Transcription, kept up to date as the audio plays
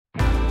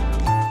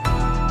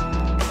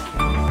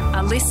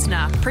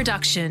listener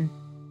production.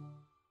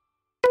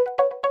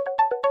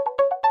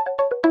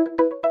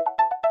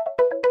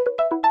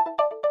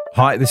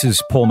 Hi, this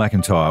is Paul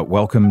McIntyre.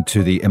 Welcome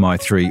to the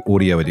MI3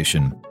 Audio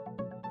Edition.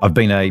 I've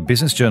been a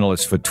business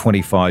journalist for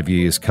 25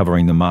 years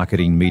covering the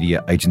marketing,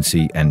 media,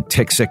 agency and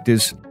tech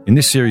sectors. In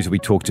this series, we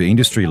talk to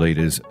industry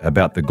leaders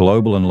about the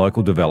global and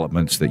local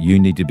developments that you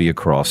need to be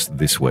across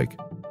this week.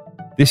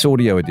 This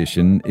audio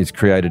edition is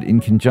created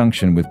in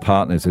conjunction with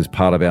partners as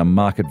part of our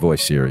Market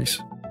Voice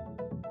series.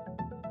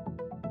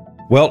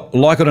 Well,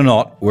 like it or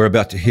not, we're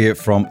about to hear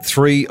from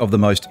three of the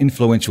most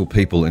influential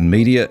people in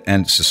media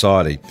and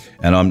society.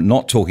 And I'm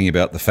not talking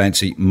about the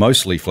fancy,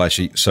 mostly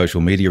flashy social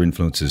media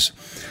influencers.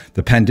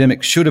 The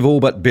pandemic should have all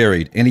but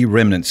buried any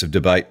remnants of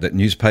debate that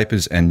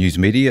newspapers and news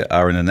media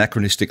are an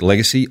anachronistic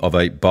legacy of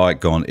a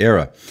bygone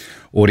era.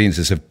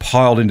 Audiences have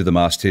piled into the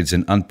mastheads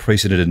in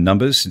unprecedented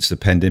numbers since the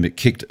pandemic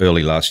kicked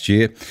early last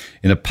year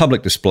in a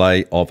public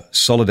display of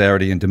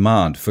solidarity and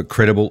demand for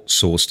credible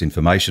sourced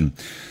information.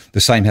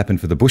 The same happened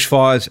for the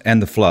bushfires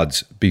and the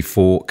floods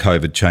before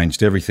COVID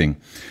changed everything.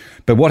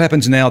 But what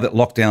happens now that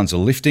lockdowns are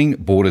lifting,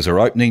 borders are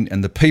opening,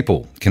 and the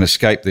people can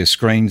escape their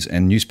screens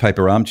and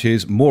newspaper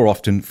armchairs more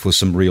often for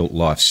some real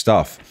life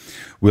stuff?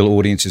 Will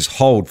audiences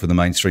hold for the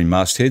mainstream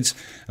mastheads?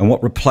 And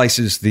what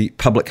replaces the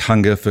public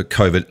hunger for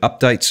COVID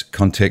updates,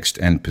 context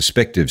and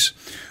perspectives?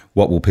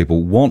 What will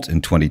people want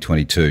in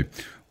 2022?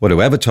 What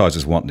do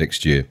advertisers want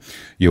next year?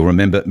 You'll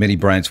remember many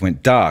brands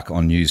went dark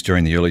on news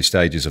during the early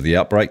stages of the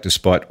outbreak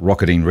despite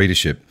rocketing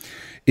readership.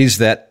 Is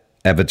that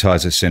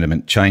advertiser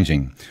sentiment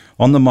changing?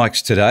 On the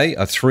mics today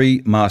are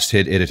three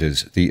masthead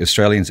editors, the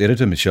Australian's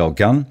editor, Michelle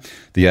Gunn,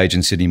 the Age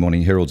and Sydney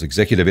Morning Herald's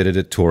executive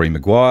editor, Tori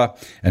Maguire,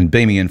 and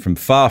beaming in from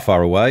far,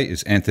 far away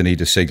is Anthony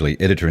De Siegli,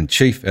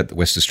 editor-in-chief at the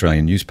West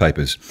Australian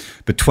newspapers.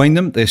 Between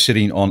them, they're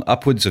sitting on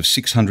upwards of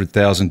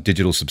 600,000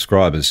 digital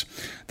subscribers.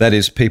 That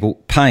is,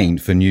 people paying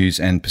for news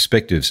and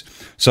perspectives.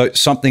 So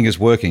something is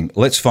working.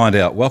 Let's find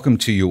out. Welcome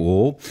to you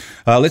all.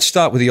 Let's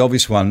start with the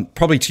obvious one,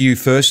 probably to you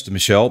first,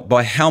 Michelle.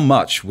 By how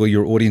much will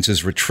your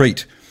audiences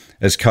retreat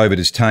as COVID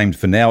is tamed,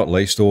 for now at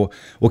least, or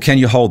can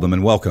you hold them?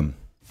 And welcome.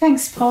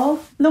 Thanks, Paul.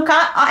 Look,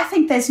 I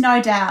think there's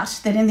no doubt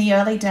that in the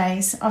early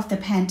days of the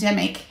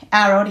pandemic,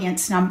 our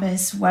audience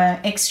numbers were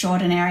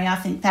extraordinary. I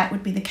think that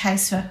would be the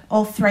case for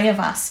all three of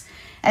us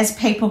as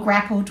people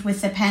grappled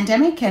with the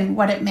pandemic and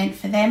what it meant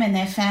for them and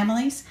their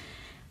families.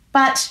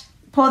 But,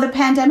 Paul, the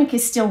pandemic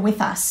is still with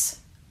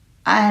us.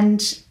 And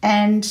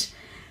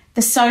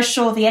the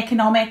social, the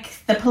economic,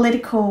 the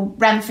political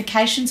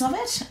ramifications of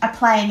it are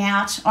playing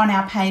out on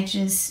our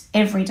pages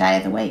every day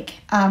of the week,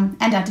 and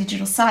our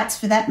digital sites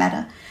for that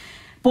matter.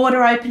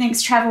 Border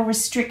openings, travel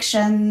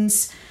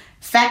restrictions,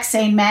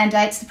 vaccine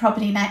mandates, the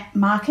property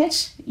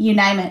market, you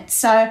name it.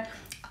 So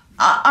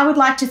I would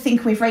like to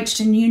think we've reached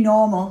a new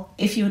normal,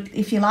 if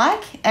you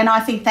like, and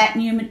I think that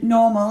new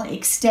normal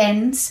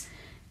extends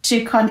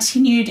to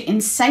continued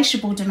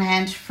insatiable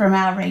demand from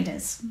our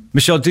readers.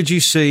 Michelle, did you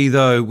see,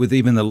 though, with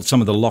even some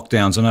of the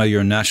lockdowns, I know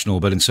you're a national,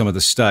 but in some of the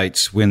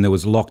states, when there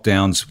was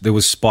lockdowns, there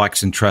was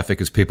spikes in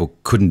traffic as people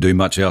couldn't do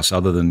much else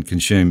other than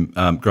consume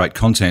great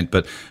content.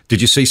 But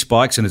did you see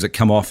spikes, and has it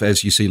come off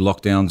as you see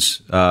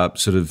lockdowns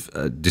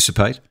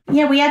dissipate?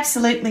 Yeah, we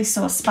absolutely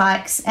saw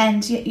spikes.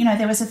 And,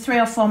 there was a 3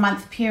 or 4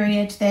 month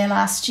period there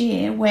last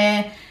year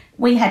where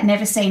we had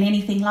never seen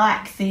anything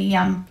like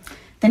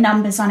the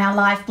numbers on our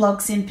live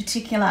blogs in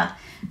particular.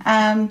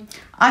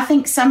 I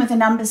think some of the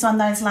numbers on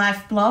those live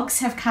blogs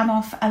have come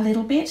off a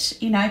little bit,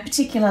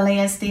 particularly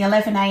as the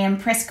 11 a.m.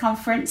 press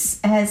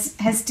conference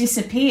has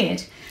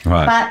disappeared.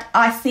 Right. But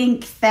I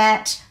think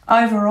that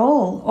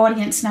overall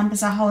audience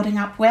numbers are holding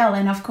up well,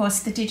 and of course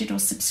the digital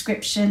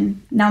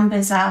subscription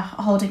numbers are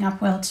holding up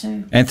well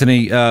too.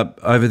 Anthony,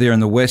 over there in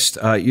the West,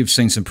 you've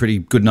seen some pretty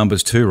good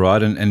numbers too,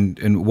 right?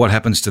 And what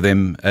happens to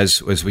them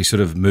as we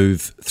sort of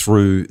move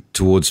through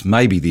towards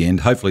maybe the end,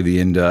 hopefully the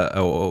end,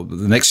 or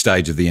the next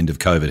stage of the end of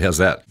COVID? How's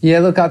that? Yeah,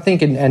 look, I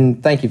think,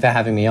 and thank you for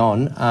having me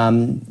on.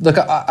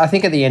 I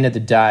think at the end of the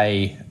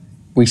day,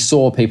 we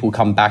saw people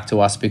come back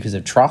to us because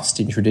of trust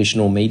in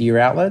traditional media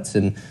outlets,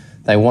 and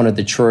they wanted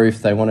the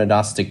truth. They wanted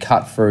us to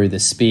cut through the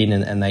spin,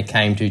 and they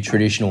came to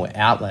traditional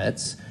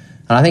outlets.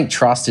 And I think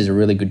trust is a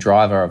really good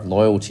driver of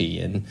loyalty.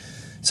 And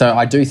so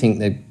I do think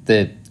that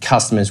the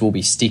customers will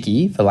be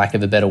sticky, for lack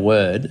of a better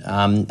word.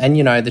 And,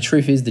 the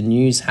truth is the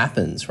news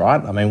happens,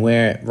 right? I mean,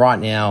 right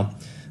now,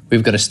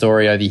 we've got a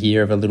story over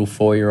here of a little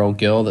 4-year-old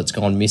girl that's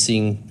gone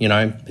missing,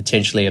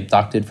 potentially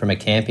abducted from a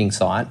camping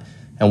site.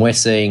 And we're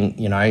seeing,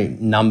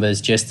 numbers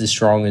just as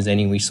strong as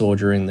any we saw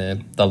during the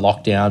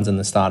lockdowns and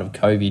the start of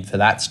COVID for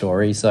that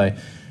story. So,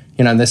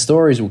 the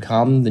stories will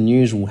come, the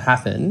news will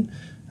happen.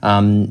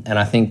 And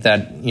I think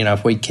that,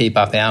 if we keep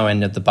up our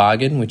end of the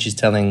bargain, which is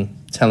telling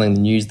the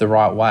news the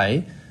right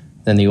way,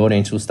 then the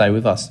audience will stay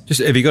with us.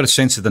 Just have you got a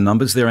sense of the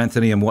numbers there,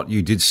 Anthony, and what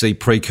you did see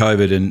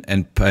pre-COVID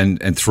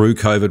and through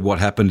COVID? What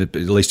happened, at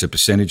least a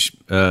percentage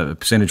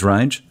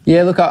range?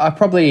 Yeah, look, I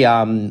probably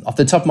off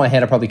the top of my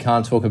head, I probably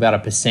can't talk about a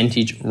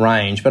percentage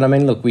range, but I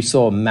mean, look, we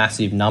saw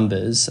massive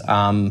numbers.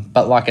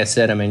 But like I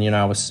said, I mean,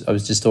 I was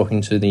just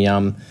talking to the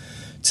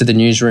to the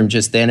newsroom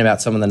just then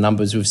about some of the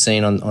numbers we've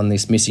seen on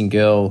this missing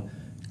girl,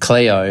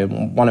 Cleo.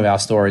 One of our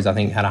stories, I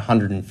think, had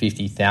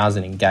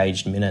 150,000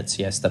 engaged minutes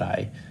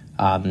yesterday,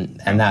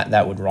 and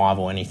that would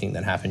rival anything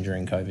that happened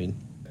during COVID.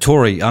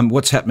 Tori,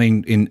 what's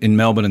happening in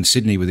Melbourne and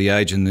Sydney with The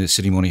Age and the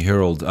Sydney Morning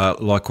Herald,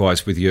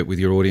 likewise with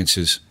your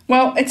audiences?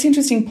 Well, it's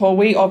interesting, Paul.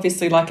 We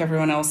obviously, like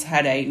everyone else,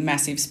 had a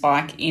massive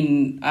spike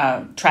in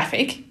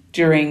traffic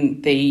during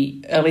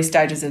the early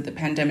stages of the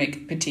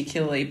pandemic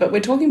particularly, but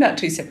we're talking about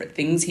two separate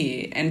things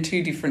here and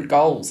two different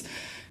goals.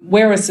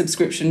 We're a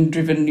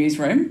subscription-driven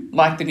newsroom,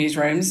 like the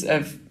newsrooms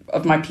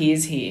of my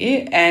peers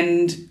here,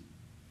 and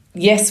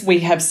yes, we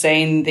have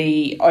seen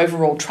the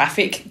overall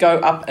traffic go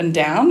up and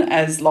down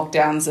as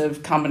lockdowns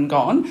have come and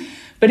gone.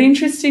 But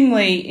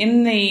interestingly,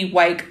 in the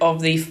wake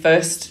of the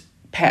first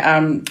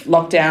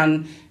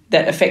lockdown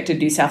that affected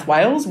New South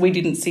Wales, we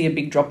didn't see a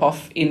big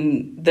drop-off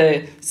in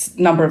the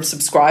number of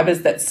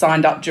subscribers that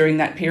signed up during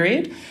that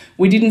period.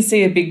 We didn't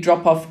see a big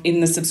drop-off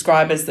in the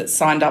subscribers that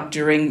signed up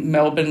during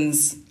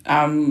Melbourne's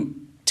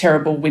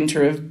terrible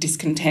winter of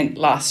discontent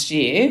last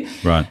year.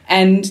 Right.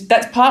 And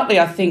that's partly,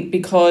 I think,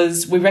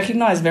 because we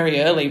recognised very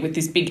early with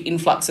this big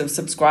influx of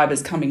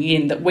subscribers coming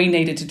in that we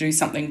needed to do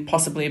something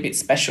possibly a bit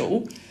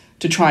special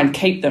to try and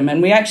keep them.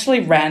 And we actually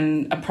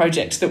ran a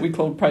project that we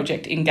called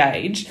Project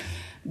Engage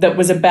that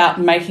was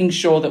about making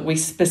sure that we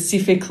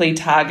specifically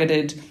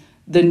targeted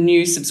the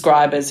new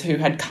subscribers who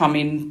had come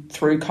in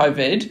through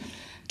COVID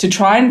to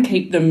try and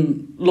keep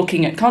them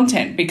looking at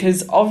content,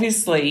 because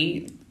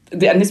obviously,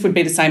 and this would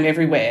be the same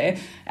everywhere,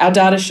 our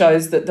data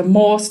shows that the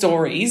more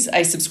stories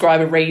a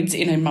subscriber reads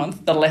in a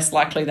month, the less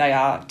likely they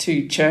are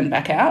to churn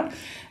back out.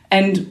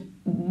 And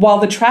while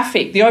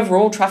the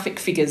overall traffic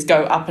figures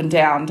go up and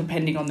down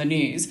depending on the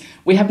news,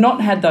 we have not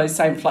had those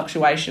same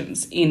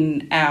fluctuations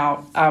in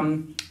our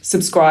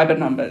subscriber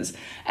numbers.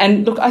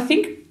 And look, I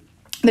think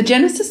the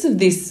genesis of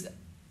this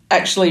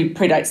actually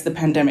predates the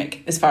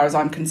pandemic as far as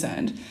I'm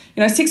concerned.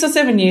 6 or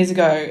 7 years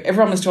ago,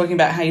 everyone was talking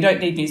about how you don't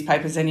need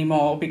newspapers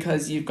anymore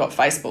because you've got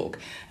Facebook.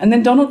 And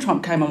then Donald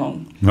Trump came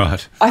along.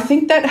 Right. I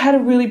think that had a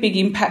really big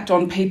impact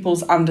on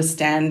people's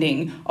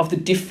understanding of the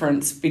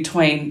difference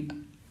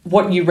between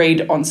what you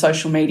read on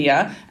social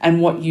media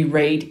and what you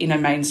read in a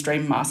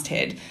mainstream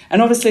masthead.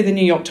 And obviously the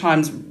New York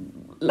Times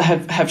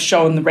have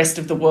shown the rest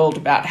of the world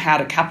about how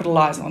to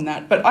capitalise on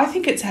that. But I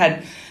think it's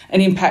had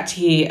an impact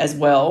here as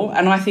well.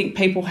 And I think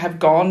people have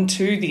gone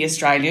to The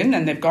Australian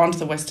and they've gone to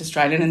the West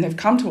Australian and they've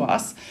come to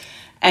us.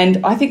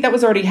 And I think that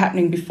was already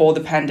happening before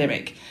the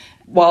pandemic.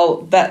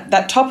 While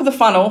that top of the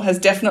funnel has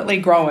definitely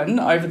grown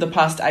over the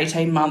past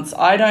 18 months,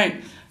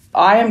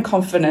 I am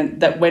confident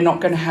that we're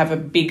not going to have a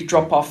big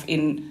drop-off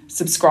in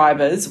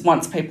subscribers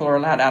once people are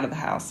allowed out of the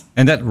house.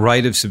 And that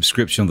rate of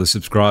subscription of the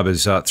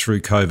subscribers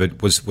through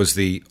COVID, was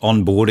the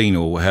onboarding,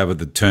 or however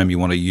the term you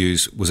want to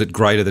use, was it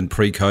greater than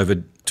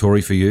pre-COVID,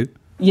 Tori, for you?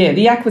 Yeah,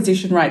 the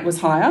acquisition rate was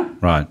higher,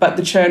 right, but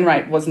the churn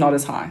rate was not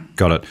as high.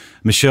 Got it.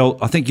 Michelle,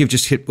 I think you've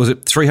just hit, was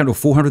it 300 or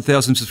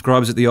 400,000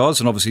 subscribers at the Oz,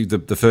 and obviously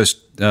the first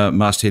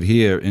masthead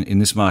here in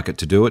this market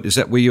to do it. Is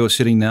that where you're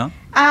sitting now?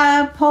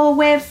 Paul,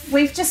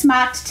 we've just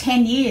marked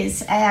 10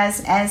 years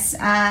as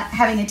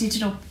having a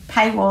digital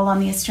paywall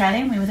on The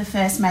Australian. We were the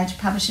first major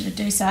publisher to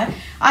do so.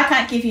 I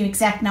can't give you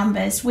exact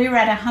numbers. We were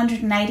at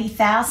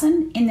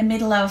 180,000 in the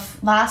middle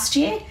of last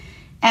year.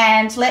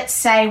 And let's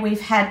say we've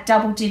had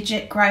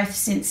double-digit growth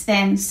since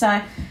then.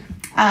 So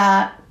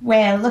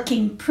we're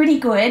looking pretty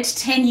good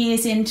 10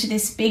 years into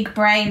this big,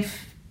 brave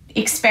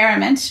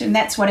experiment, and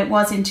that's what it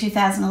was in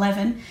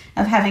 2011,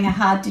 of having a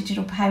hard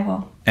digital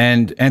paywall.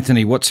 And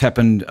Anthony, what's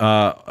happened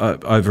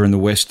over in the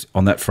West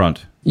on that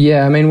front?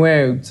 Yeah, I mean,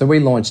 we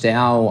launched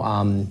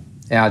our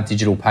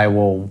digital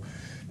paywall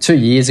 2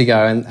 years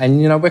ago,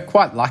 and we're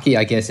quite lucky,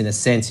 I guess, in a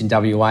sense in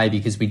WA,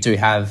 because we do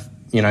have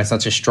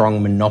such a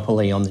strong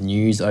monopoly on the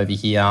news over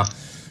here.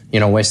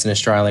 Western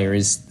Australia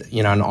is,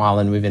 an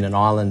island within an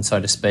island,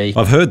 so to speak.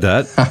 I've heard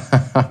that.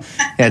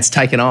 Yeah, it's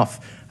taken off.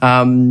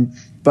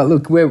 But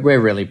look, we're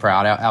really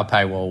proud. Our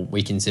paywall,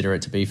 we consider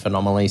it to be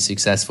phenomenally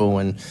successful,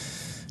 and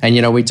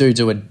we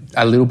do it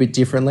a little bit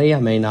differently.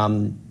 I mean,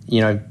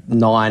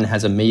 Nine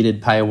has a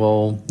metered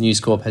paywall. News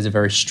Corp has a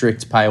very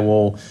strict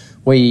paywall.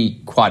 We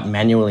quite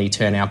manually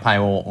turn our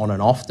paywall on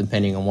and off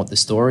depending on what the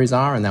stories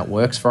are, and that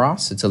works for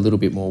us. It's a little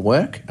bit more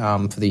work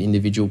for the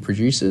individual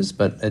producers,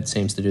 but it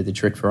seems to do the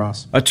trick for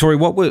us. Tori,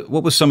 what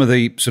were some of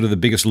the sort of the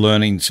biggest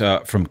learnings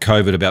from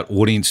COVID about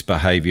audience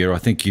behaviour? I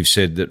think you've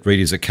said that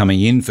readers are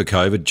coming in for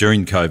COVID,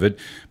 during COVID,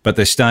 but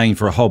they're staying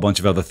for a whole bunch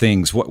of other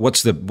things. What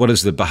is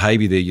the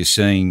behaviour there you're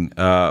seeing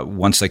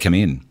once they come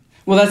in?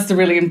 Well, that's the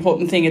really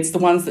important thing. It's the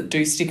ones that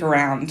do stick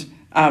around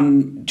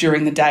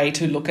during the day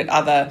to look at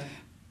other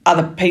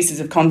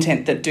pieces of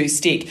content that do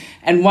stick.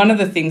 And one of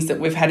the things that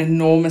we've had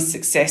enormous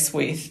success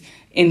with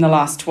in the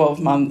last 12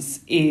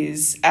 months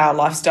is our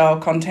lifestyle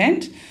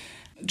content.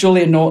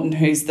 Julia Norton,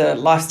 who's the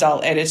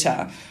lifestyle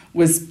editor,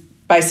 was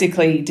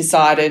basically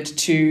decided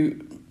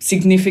to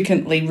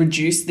significantly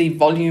reduce the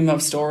volume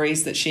of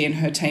stories that she and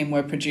her team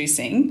were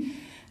producing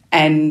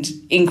and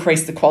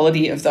increase the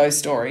quality of those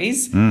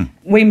stories.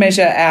 We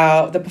measure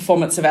the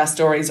performance of our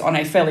stories on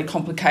a fairly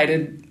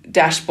complicated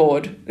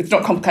dashboard. It's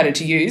not complicated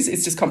to use,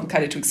 it's just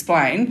complicated to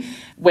explain,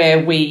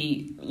 where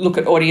we look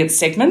at audience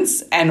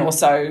segments and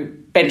also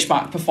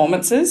benchmark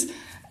performances.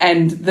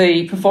 And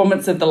the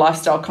performance of the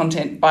lifestyle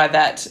content by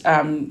that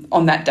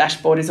on that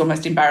dashboard is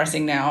almost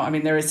embarrassing now. I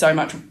mean, there is so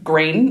much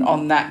green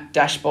on that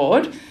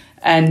dashboard,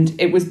 and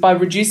it was by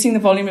reducing the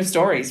volume of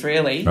stories,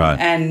 really,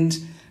 and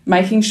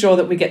making sure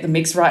that we get the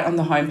mix right on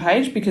the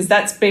homepage, because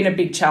that's been a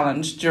big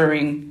challenge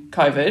during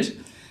COVID,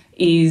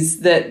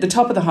 is that the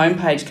top of the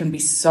homepage can be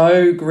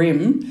so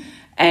grim.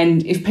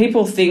 And if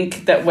people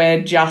think that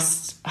we're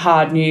just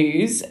hard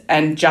news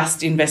and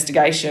just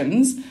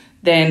investigations,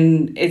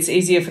 then it's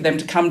easier for them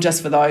to come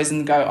just for those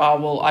and go, oh,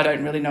 well, I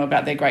don't really know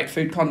about their great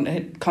food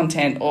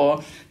content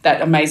or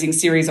that amazing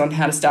series on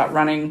how to start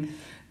running.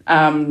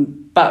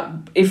 But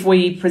if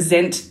we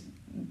present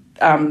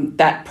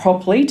that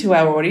properly to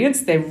our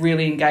audience, they're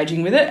really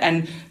engaging with it.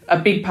 And a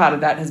big part of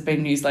that has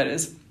been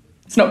newsletters.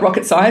 It's not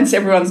rocket science,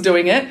 everyone's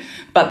doing it,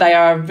 but they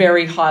are a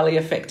very highly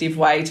effective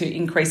way to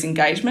increase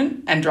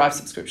engagement and drive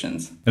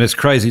subscriptions. And it's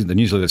crazy, the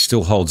newsletter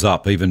still holds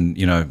up, even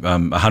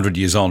 100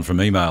 years on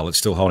from email, it's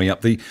still holding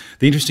up. The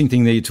interesting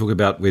thing there you talk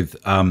about with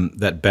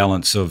that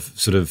balance of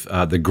sort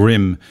of the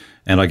grim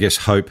and I guess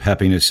hope,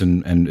 happiness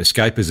and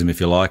escapism, if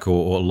you like,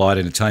 or light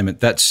entertainment,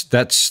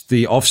 that's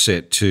the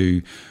offset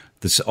to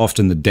that's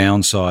often the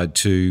downside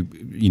to,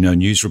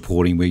 news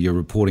reporting, where you're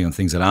reporting on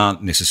things that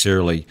aren't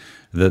necessarily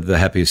the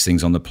happiest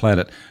things on the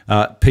planet.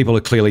 People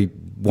are clearly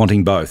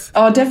wanting both.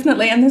 Oh,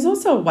 definitely. And there's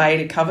also a way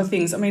to cover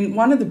things. I mean,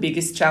 one of the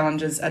biggest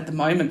challenges at the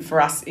moment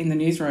for us in the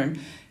newsroom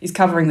is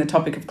covering the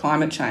topic of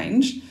climate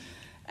change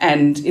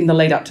and in the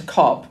lead up to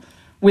COP,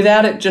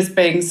 without it just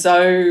being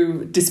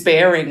so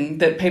despairing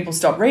that people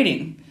stop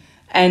reading.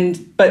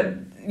 But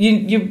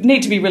you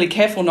need to be really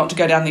careful not to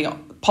go down the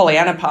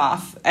Pollyanna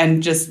path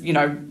and just,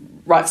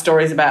 write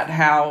stories about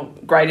how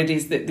great it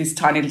is that this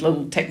tiny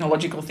little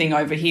technological thing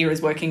over here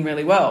is working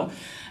really well.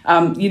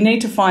 You need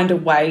to find a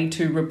way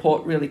to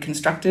report really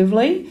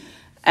constructively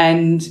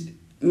and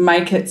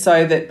make it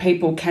so that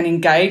people can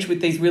engage with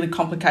these really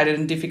complicated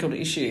and difficult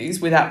issues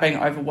without being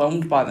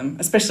overwhelmed by them,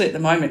 especially at the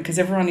moment, because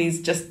everyone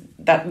is just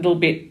that little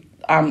bit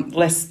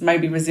less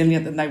maybe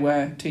resilient than they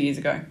were 2 years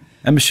ago.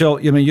 And Michelle,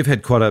 you've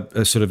had quite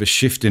a sort of a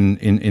shift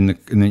in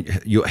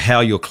how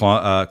your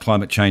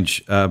climate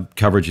change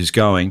coverage is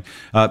going.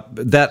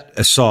 That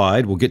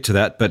aside, we'll get to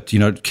that. But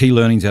key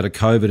learnings out of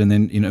COVID, and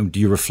then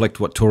do you reflect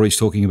what Tori's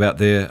talking about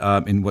there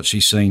in what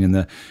she's seen in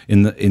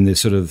the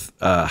sort of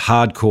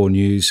hardcore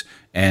news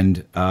and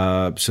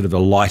sort of a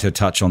lighter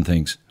touch on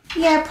things?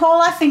 Yeah, Paul,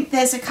 I think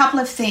there's a couple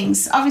of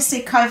things.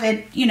 Obviously,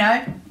 COVID,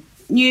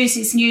 news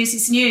is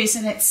news,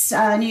 and it's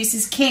news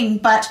is king,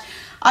 but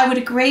I would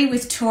agree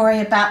with Tori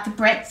about the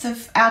breadth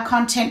of our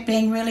content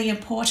being really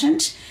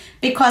important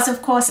because,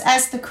 of course,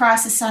 as the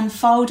crisis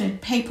unfolded,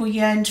 people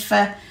yearned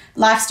for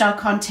lifestyle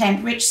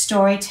content, rich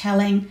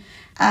storytelling,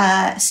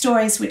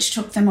 stories which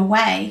took them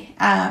away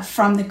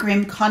from the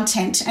grim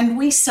content. And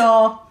we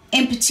saw,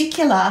 in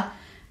particular,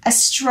 a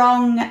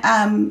strong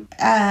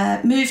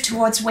move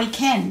towards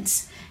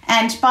weekends.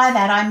 And by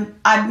that,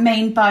 I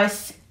mean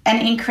both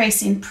an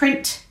increase in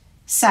print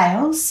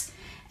sales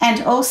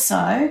and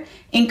also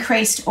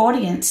increased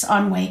audience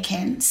on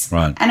weekends.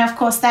 Right. And of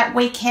course, that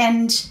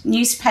weekend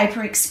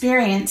newspaper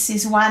experience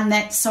is one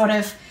that sort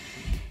of,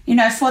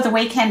 for the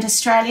Weekend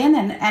Australian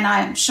and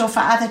I'm sure for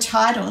other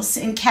titles,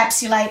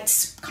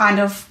 encapsulates kind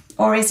of,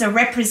 or is a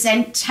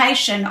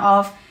representation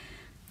of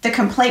the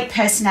complete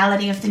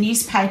personality of the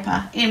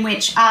newspaper, in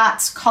which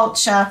arts,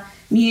 culture,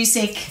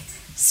 music,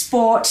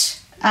 sport,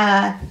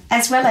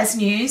 as well as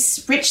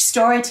news, rich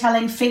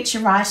storytelling, feature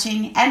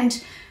writing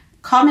and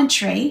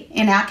commentary,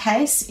 in our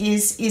case,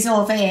 is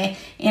all there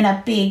in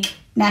a big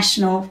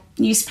national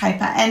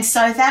newspaper. And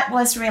so that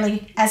was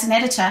really, as an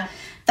editor,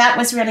 that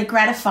was really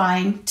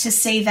gratifying to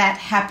see that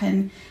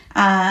happen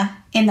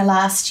in the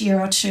last year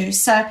or two.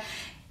 So,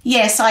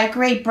 yes, I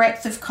agree,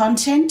 breadth of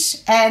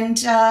content. And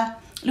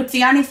look,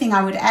 the only thing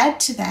I would add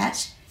to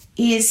that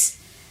is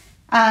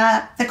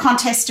the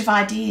contest of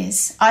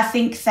ideas. I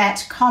think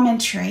that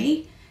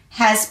commentary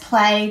has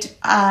played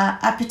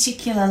a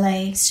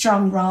particularly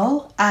strong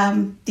role.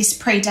 This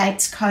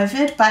predates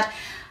COVID, but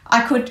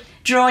I could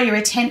draw your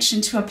attention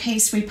to a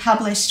piece we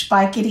published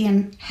by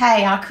Gideon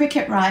Hay, our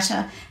cricket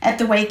writer, at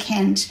the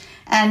weekend,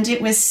 and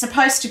it was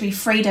supposed to be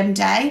Freedom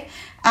Day,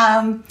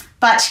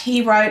 but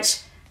he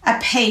wrote a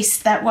piece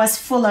that was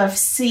full of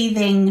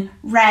seething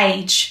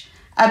rage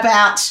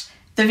about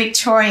the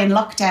Victorian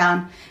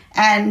lockdown,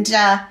 and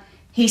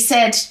he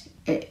said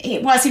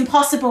it was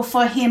impossible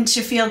for him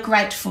to feel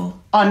grateful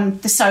on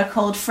the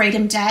so-called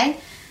Freedom Day.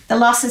 The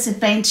losses had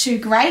been too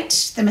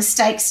great, the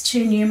mistakes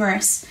too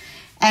numerous,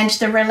 and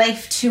the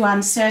relief too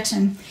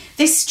uncertain.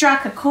 This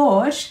struck a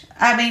chord,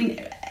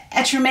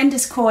 a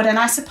tremendous chord, and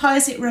I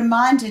suppose it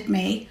reminded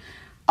me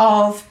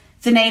of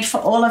the need for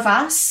all of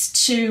us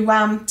to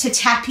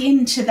tap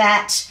into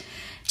that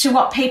to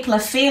what people are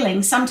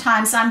feeling,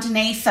 sometimes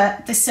underneath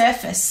the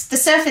surface. The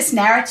surface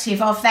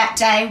narrative of that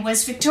day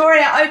was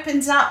Victoria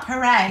opens up,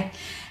 hooray.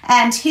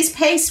 And his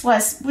piece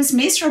was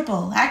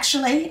miserable,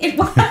 actually. It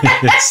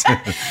was.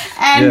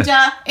 And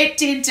it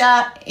did...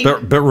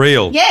 but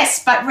real.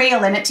 Yes, but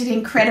real, and it did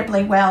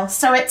incredibly well.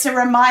 So it's a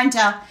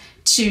reminder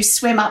to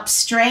swim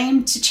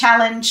upstream, to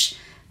challenge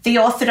the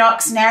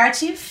orthodox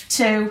narrative,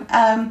 to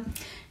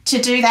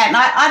do that. And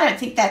I don't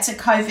think that's a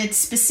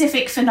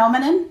COVID-specific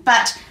phenomenon,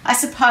 but I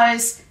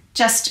suppose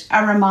just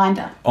a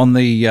reminder. On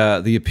the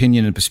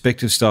opinion and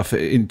perspective stuff,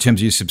 in terms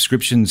of your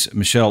subscriptions,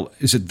 Michelle,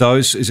 is it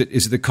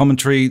the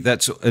commentary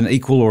that's an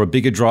equal or a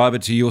bigger driver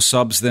to your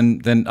subs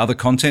than other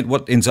content?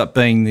 What ends up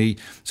being the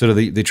sort of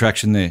the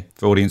attraction there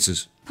for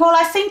audiences? Paul,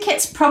 I think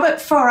it's probably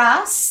for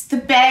us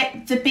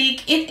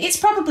it's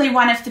probably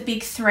one of the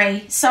big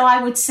three. So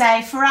I would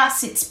say for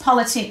us it's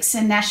politics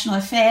and national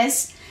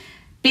affairs,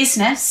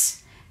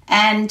 business,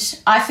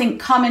 and I think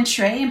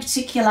commentary, in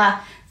particular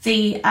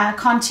the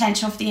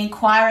content of the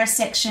Inquirer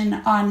section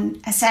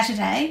on a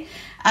Saturday.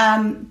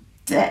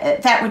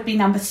 That would be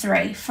number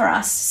 3 for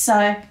us.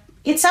 So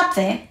it's up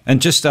there.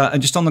 And just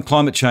on the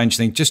climate change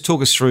thing, just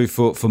talk us through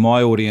for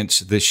my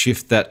audience the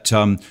shift that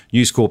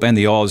News Corp and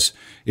the Oz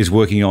is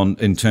working on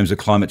in terms of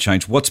climate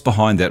change. What's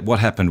behind that? What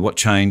happened? What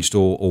changed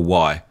or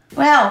why?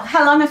 Well,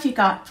 how long have you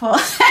got, Paul?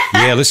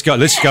 Yeah, let's go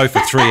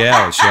for 3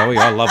 hours, shall we?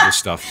 I love this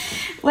stuff.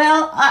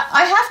 Well,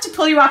 I have to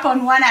pull you up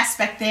on one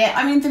aspect there.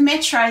 I mean, the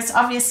metros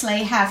obviously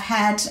have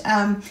had,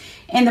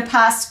 in the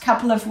past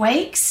couple of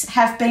weeks,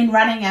 have been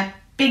running a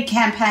big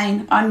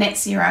campaign on net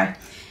zero.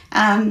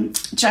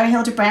 Jo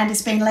Hildebrand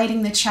has been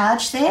leading the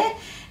charge there,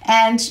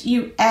 and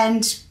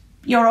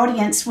your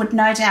audience would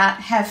no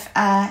doubt have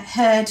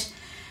heard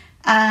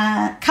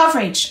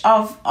coverage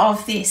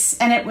of this,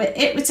 and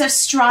it was a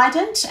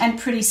strident and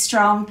pretty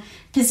strong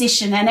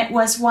position, and it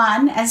was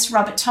one, as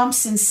Robert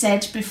Thompson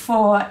said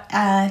before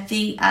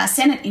the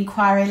Senate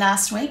inquiry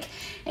last week,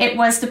 it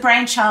was the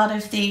brainchild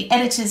of the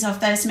editors of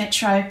those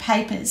Metro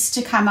papers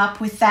to come up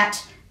with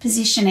that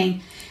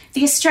positioning.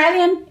 The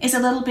Australian is a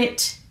little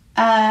bit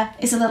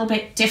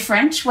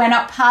different. We're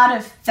not part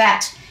of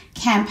that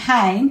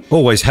campaign.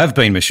 Always have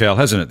been, Michelle,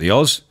 hasn't it, the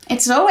Oz?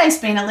 It's always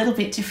been a little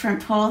bit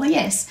different, Paul,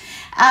 yes.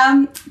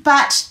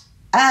 But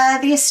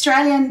the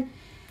Australian,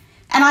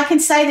 and I can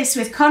say this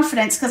with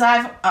confidence because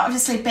I've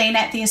obviously been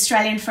at the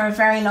Australian for a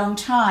very long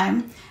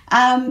time,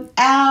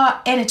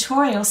 our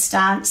editorial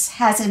stance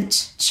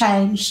hasn't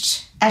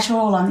changed at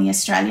all on the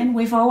Australian.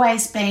 We've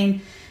always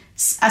been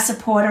a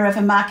supporter of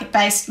a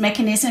market-based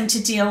mechanism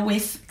to deal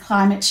with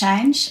climate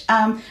change.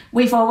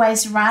 We've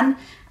always run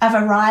a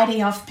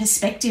variety of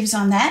perspectives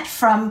on that,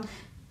 from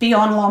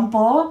beyond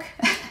Lomborg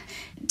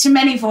to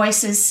many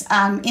voices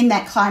in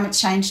that climate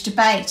change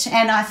debate.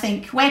 And I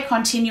think we're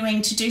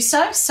continuing to do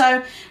so.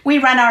 So we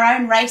run our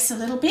own race a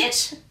little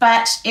bit,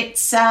 but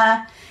it's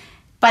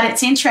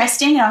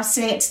interesting.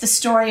 Obviously, it's the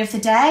story of the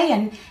day,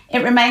 and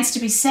it remains to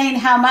be seen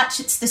how much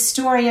it's the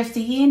story of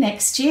the year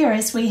next year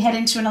as we head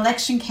into an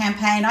election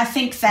campaign. I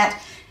think that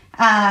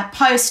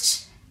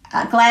post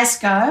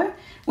Glasgow,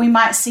 we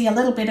might see a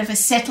little bit of a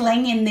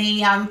settling in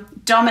the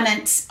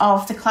dominance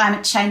of the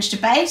climate change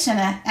debate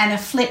and a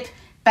flip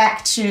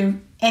back to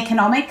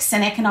economics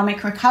and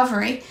economic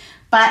recovery.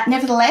 But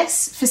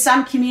nevertheless, for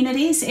some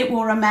communities, it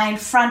will remain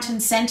front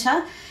and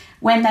centre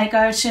when they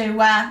go to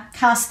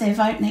cast their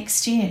vote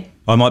next year.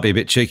 I might be a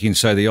bit cheeky and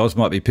say the Oz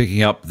might be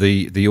picking up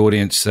the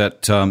audience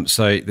that,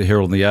 say, the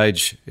Herald and the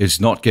Age is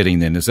not getting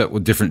then. Is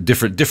that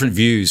different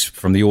views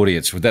from the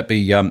audience? Would that be,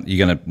 you're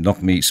going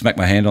to smack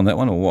my hand on that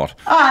one or what?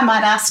 Oh, I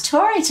might ask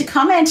Tori to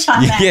comment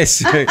on that.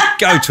 Yes,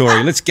 go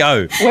Tori, let's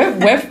go.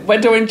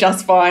 We're doing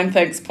just fine,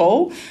 thanks,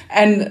 Paul.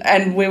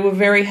 And we were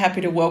very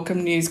happy to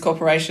welcome News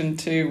Corporation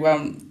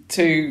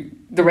to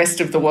the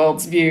rest of the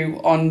world's view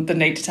on the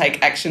need to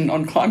take action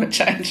on climate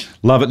change.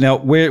 Love it. Now,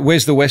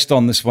 where's the West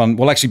on this one?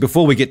 Well, actually,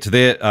 before we get to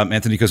there,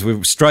 Anthony, because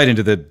we're straight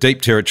into the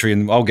deep territory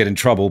and I'll get in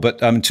trouble,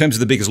 but in terms of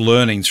the biggest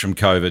learnings from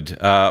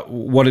COVID,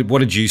 what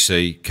did you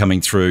see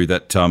coming through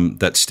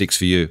that sticks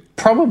for you?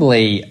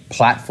 Probably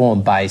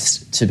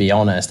platform-based, to be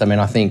honest. I mean,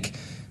 I think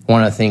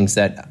one of the things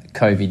that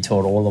COVID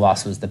taught all of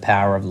us was the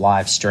power of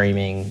live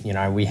streaming. You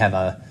know, we have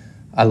a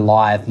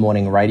live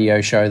morning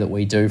radio show that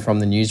we do from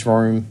the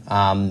newsroom.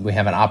 We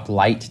have an up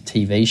late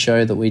TV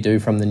show that we do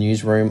from the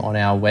newsroom on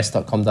our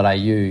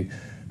west.com.au.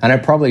 And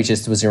it probably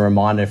just was a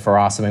reminder for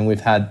us. I mean, we've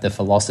had the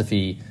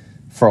philosophy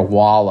for a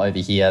while over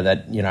here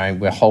that, you know,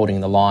 we're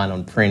holding the line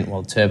on print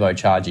while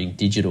turbocharging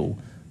digital.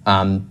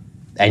 And,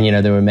 you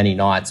know, there were many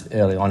nights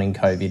early on in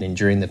COVID and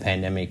during the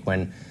pandemic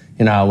when,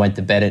 you know, I went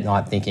to bed at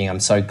night thinking I'm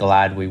so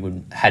glad we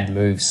had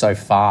moved so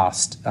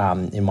fast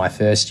in my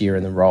first year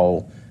in the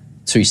role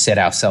to set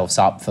ourselves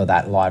up for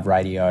that live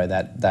radio,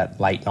 that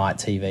late night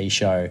TV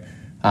show,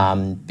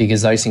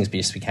 because those things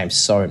just became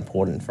so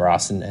important for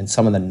us. And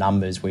some of the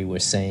numbers we were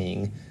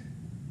seeing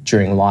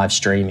during live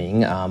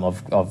streaming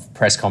of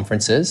press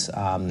conferences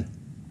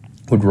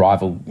would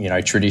rival,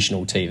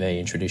 traditional TV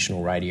and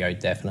traditional radio,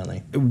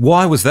 definitely.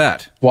 Why was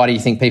that? Why do you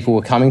think people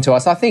were coming to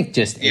us? I think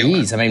just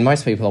ease. I mean,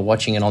 most people are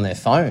watching it on their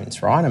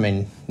phones, right? I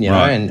mean,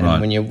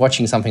 and when you're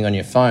watching something on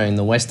your phone,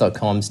 the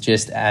West.com's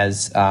just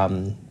as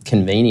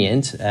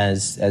convenient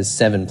as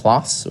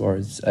 7plus or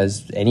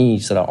as any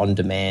sort of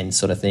on-demand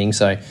sort of thing.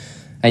 So,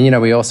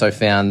 and, we also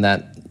found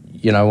that,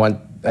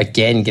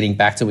 again, getting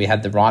back to we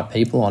had the right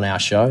people on our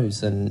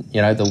shows and,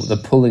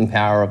 the pulling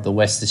power of the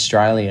West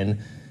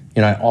Australian,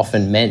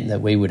 often meant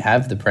that we would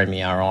have the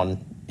Premier on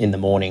in the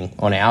morning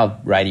on our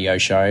radio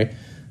show,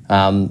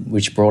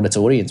 which brought its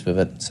audience with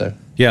it. So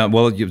yeah,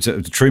 well, it's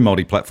a true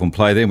multi-platform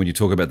play there when you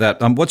talk about that.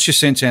 What's your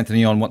sense,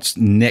 Anthony, on what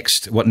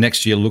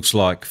next year looks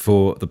like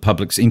for the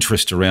public's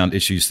interest around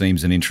issues,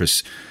 themes and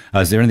interests?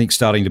 Is there anything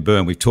starting to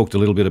burn? We've talked a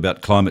little bit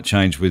about climate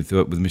change with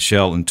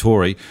Michelle and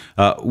Tori.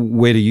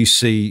 Where do you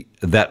see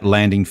that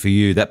landing for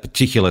you, that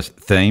particular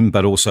theme,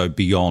 but also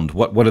beyond?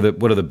 What are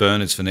the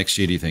burners for next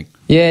year, do you think?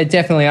 Yeah,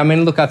 definitely. I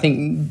mean, look, I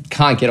think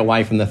can't get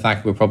away from the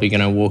fact we're probably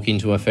going to walk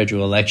into a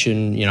federal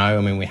election.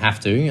 We have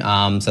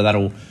to. So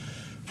that'll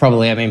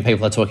probably,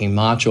 people are talking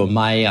March or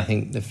May. I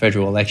think the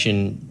federal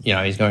election,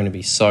 is going to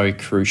be so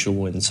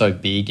crucial and so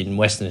big in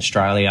Western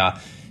Australia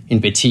in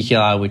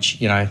particular, which,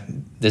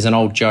 there's an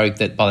old joke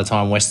that by the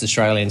time West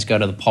Australians go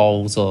to the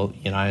polls or,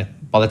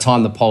 by the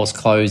time the polls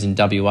close in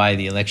WA,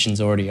 the election's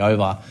already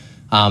over.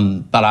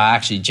 But I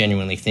actually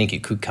genuinely think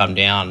it could come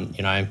down,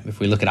 if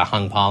we look at a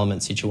hung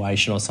parliament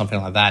situation or something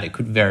like that, it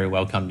could very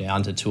well come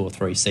down to 2 or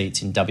 3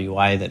 seats in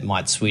WA that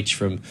might switch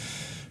from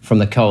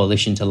the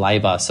coalition to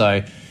Labor.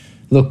 So,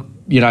 look,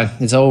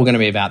 it's all going to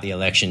be about the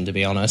election, to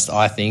be honest,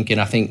 I think. And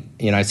I think,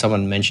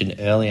 someone mentioned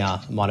earlier,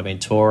 it might have been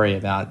Tori,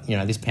 about,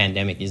 this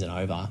pandemic isn't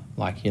over.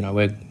 Like,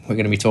 we're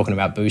going to be talking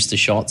about booster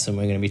shots and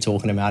we're going to be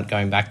talking about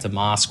going back to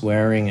mask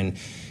wearing and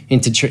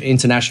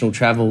international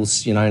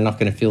travels, not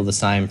going to feel the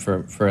same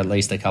for at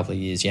least a couple of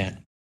years yet.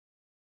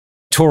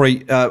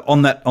 Tori,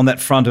 on that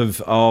front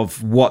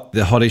of what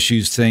the hot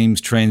issues,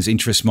 themes, trends,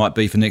 interests might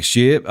be for next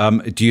year,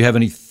 do you have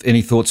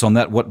any thoughts on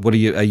that? What are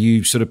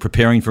you sort of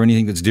preparing for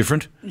anything that's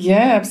different?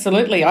 Yeah,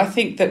 absolutely. I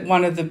think that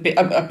one of the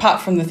apart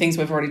from the things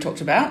we've already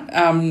talked about,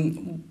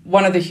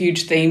 one of the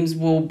huge themes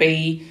will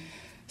be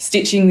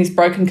stitching this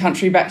broken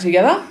country back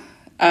together.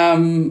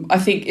 I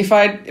think if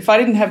I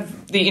didn't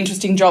have the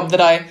interesting job that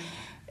I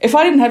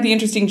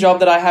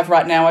have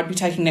right now, I'd be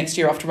taking next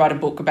year off to write a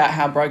book about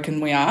how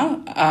broken we are.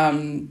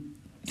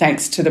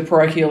 Thanks to the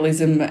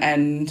parochialism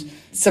and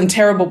some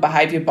terrible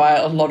behaviour by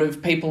a lot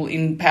of people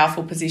in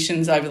powerful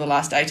positions over the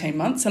last 18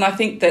 months. And I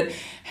think that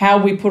how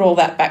we put all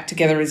that back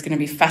together is going to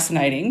be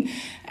fascinating.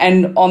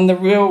 And on the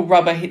real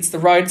rubber hits the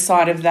road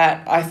side of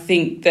that, I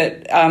think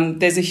that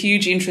there's a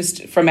huge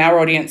interest from our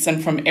audience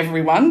and from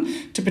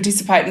everyone to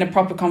participate in a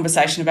proper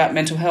conversation about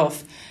mental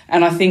health.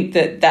 And I think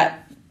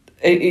that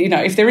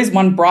if there is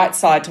one bright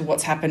side to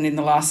what's happened in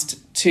the last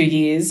 2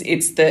 years,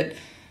 it's that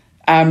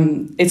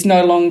it's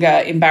no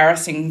longer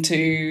embarrassing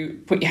to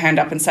put your hand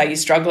up and say you're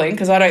struggling,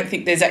 because I don't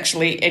think there's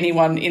actually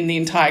anyone in the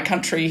entire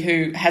country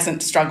who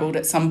hasn't struggled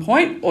at some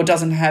point or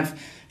doesn't have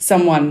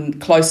someone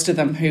close to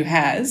them who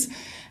has.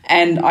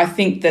 And I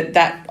think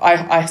that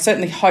I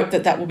certainly hope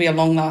that will be a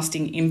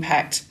long-lasting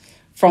impact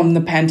from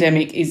the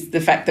pandemic, is the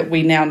fact that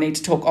we now need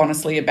to talk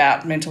honestly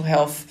about mental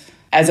health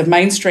as a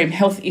mainstream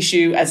health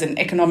issue, as an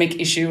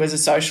economic issue, as a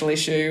social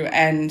issue,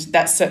 and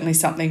that's certainly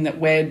something that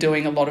we're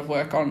doing a lot of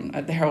work on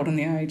at the Herald and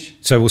the Age.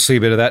 So we'll see a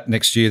bit of that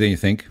next year then, you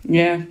think?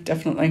 Yeah,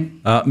 definitely.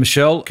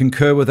 Michelle,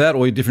 concur with that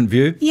or a different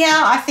view?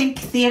 Yeah, I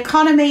think the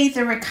economy,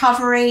 the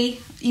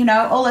recovery,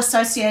 all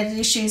associated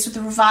issues with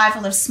the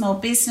revival of small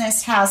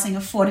business, housing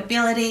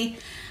affordability.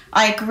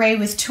 I agree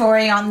with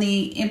Tori on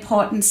the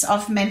importance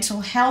of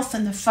mental health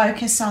and the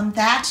focus on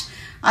that.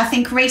 I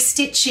think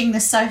restitching the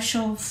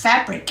social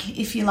fabric,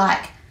 if you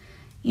like,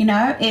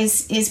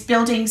 is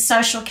building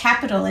social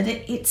capital.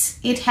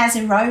 It has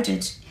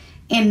eroded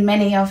in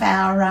many of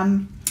our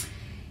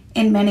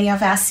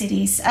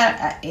cities.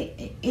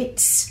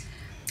 It's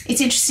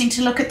interesting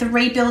to look at the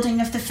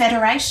rebuilding of the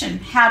federation.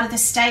 How do the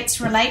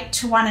states relate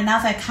to one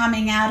another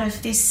coming out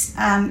of this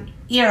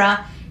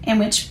era in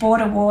which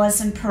border wars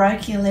and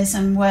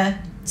parochialism were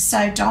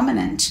so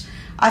dominant?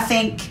 I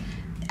think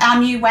our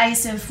new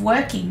ways of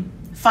working.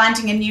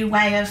 Finding a new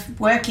way of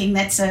working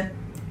that's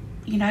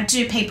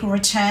do people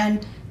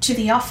return to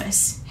the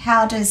office?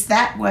 How does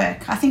that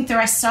work? I think there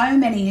are so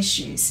many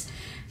issues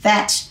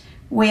that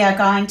we are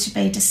going to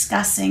be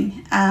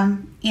discussing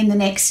in the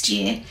next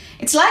year.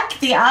 It's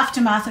like the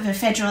aftermath of a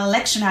federal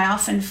election, I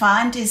often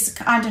find, is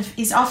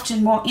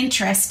often more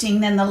interesting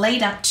than the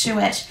lead up to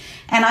it.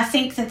 And I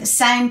think that the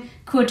same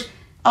could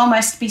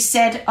almost be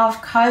said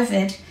of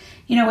COVID.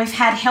 We've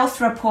had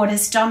health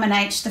reporters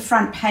dominate the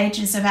front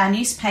pages of our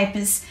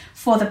newspapers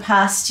for the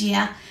past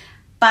year.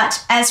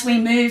 But as we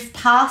move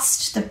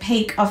past the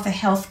peak of the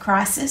health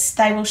crisis,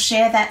 they will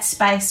share that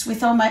space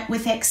with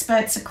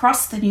experts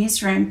across the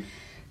newsroom,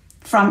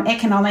 from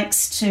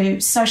economics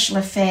to social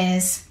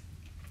affairs,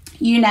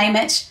 you name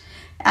it.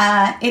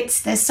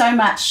 There's so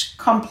much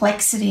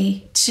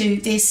complexity to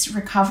this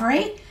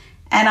recovery,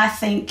 and I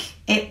think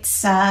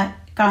it's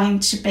going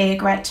to be a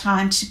great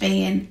time to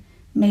be in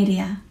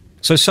media.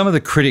 So some of the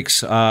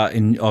critics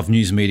of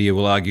news media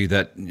will argue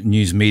that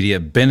news media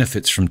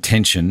benefits from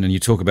tension, and you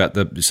talk about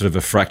the sort of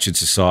a fractured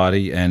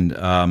society and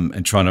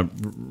trying to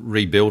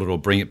rebuild it or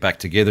bring it back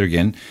together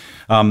again.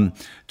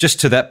 Just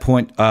to that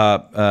point,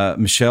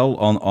 Michelle,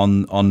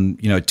 on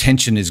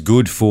tension is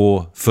good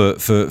for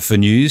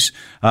news,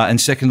 and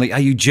secondly,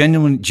 are you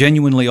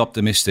genuinely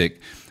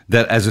optimistic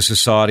that as a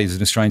society, as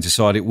an Australian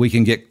society, we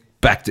can get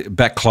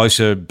back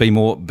closer, be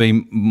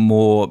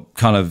more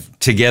kind of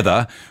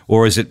together,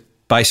 or is it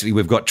basically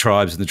we've got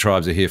tribes and the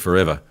tribes are here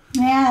forever?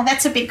 Yeah,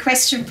 that's a big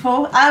question,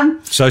 Paul.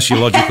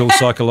 Sociological,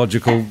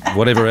 psychological,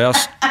 whatever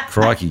else.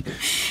 Crikey.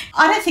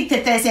 I don't think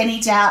that there's any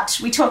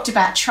doubt. We talked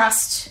about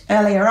trust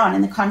earlier on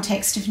in the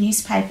context of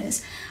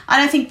newspapers.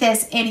 I don't think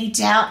there's any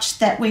doubt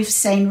that we've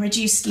seen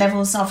reduced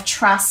levels of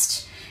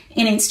trust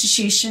in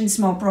institutions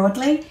more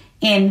broadly,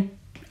 in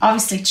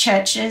obviously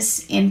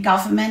churches, in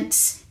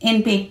governments,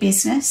 in big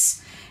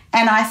business.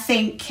 And I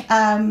think,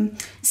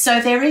 so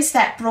there is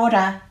that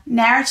broader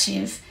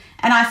narrative.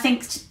 And I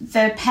think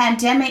the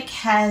pandemic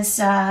has,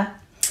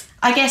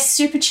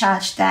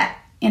 supercharged that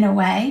in a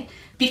way,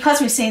 because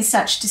we've seen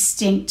such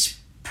distinct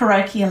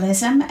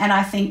parochialism, and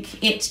I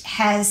think it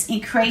has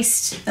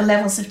increased the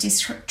levels of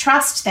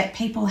distrust that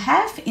people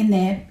have in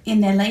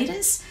their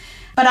leaders.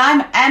 But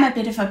I'm a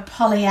bit of a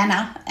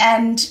Pollyanna,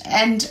 and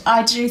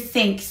I do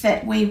think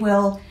that we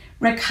will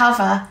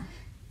recover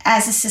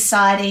as a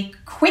society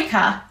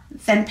quicker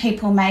than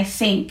people may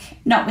think,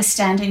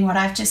 notwithstanding what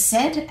I've just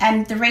said.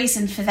 And the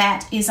reason for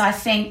that is I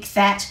think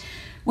that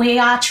we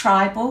are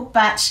tribal,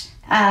 but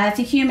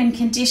the human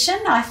condition,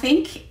 I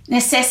think,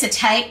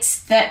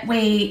 necessitates that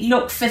we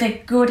look for the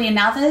good in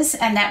others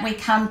and that we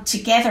come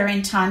together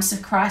in times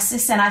of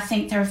crisis. And I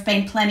think there have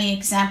been plenty of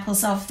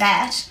examples of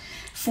that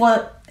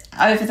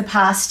over the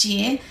past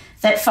year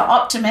that for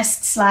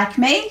optimists like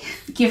me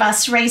give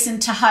us reason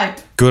to hope.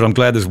 Good, I'm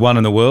glad there's one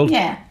in the world.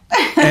 Yeah.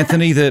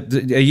 Anthony,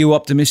 are you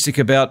optimistic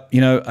about,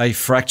 a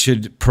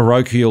fractured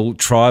parochial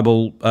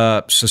tribal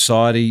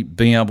society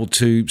being able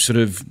to sort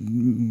of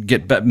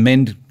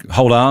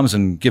hold arms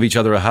and give each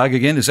other a hug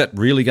again? Is that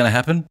really going to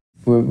happen?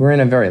 We're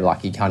in a very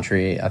lucky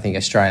country. I think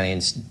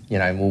Australians,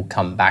 will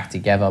come back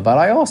together. But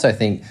I also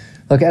think,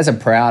 look, as a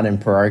proud and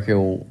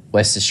parochial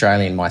West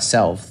Australian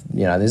myself,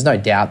 there's no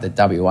doubt that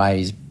WA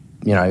is,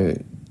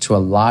 to a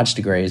large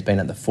degree has been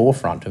at the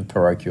forefront of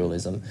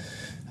parochialism.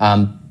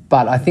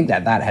 But I think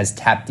that has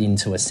tapped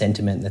into a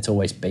sentiment that's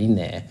always been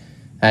there.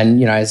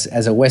 And,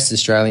 as a West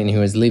Australian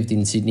who has lived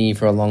in Sydney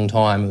for a long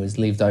time, who has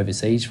lived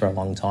overseas for a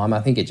long time,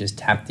 I think it just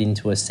tapped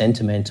into a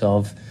sentiment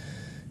of,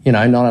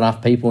 not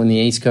enough people in the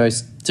East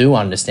Coast do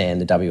understand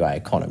the WA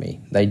economy.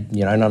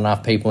 Not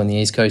enough people in the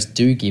East Coast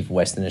do give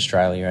Western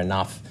Australia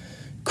enough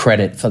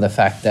credit for the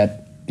fact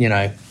that,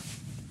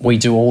 we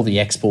do all the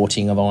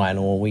exporting of iron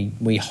ore,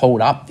 we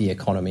hold up the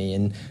economy.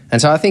 And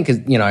so I think,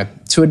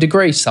 to a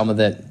degree, some of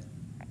that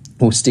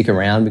will stick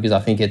around because I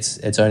think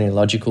it's only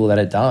logical that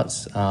it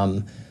does.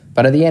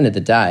 But at the end of the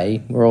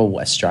day, we're all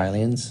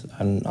Australians,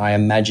 and I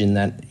imagine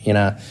that in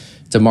a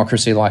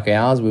democracy like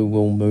ours, we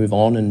will move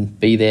on and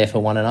be there for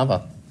one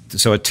another.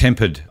 So a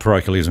tempered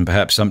parochialism,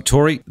 perhaps.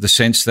 Tori, the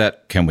sense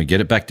that, can we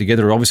get it back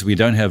together? Obviously,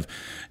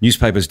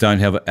 newspapers don't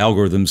have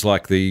algorithms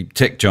like the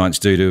tech giants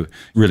do to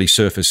really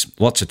surface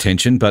lots of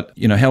tension. But,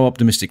 how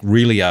optimistic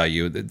really are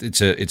you?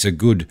 It's a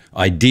good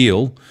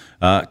ideal.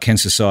 Can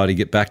society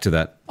get back to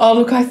that? Oh,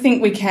 look, I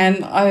think we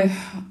can.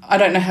 I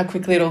don't know how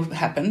quickly it'll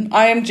happen.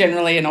 I am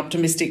generally an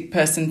optimistic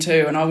person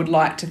too, and I would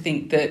like to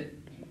think that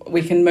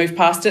we can move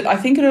past it. I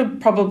think it'll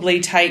probably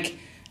take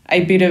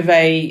a bit of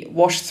a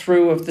wash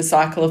through of the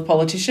cycle of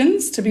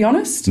politicians, to be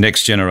honest.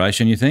 Next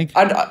generation, you think?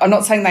 I'm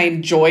not saying they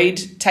enjoyed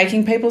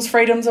taking people's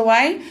freedoms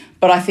away,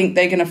 but I think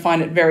they're going to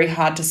find it very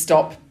hard to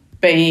stop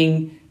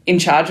being in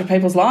charge of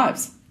people's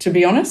lives, to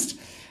be honest.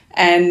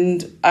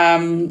 And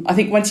I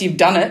think once you've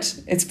done it,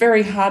 it's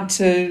very hard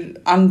to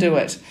undo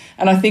it.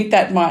 And I think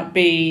that might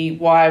be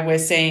why we're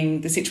seeing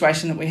the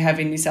situation that we have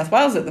in New South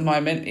Wales at the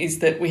moment, is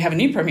that we have a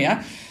new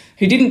Premier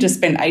who didn't just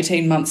spend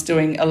 18 months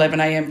doing 11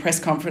 a.m. press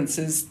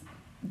conferences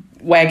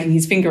wagging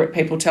his finger at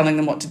people, telling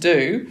them what to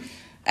do.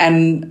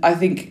 And I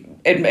think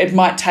it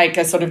might take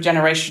a sort of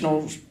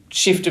generational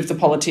shift of the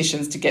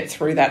politicians to get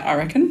through that, I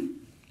reckon.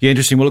 Yeah,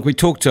 interesting. Well, look, we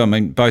talked,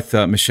 both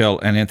Michelle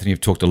and Anthony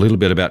have talked a little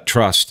bit about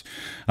trust.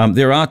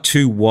 There are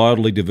two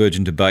wildly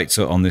divergent debates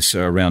on this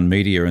around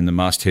media and the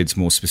mastheads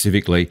more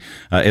specifically.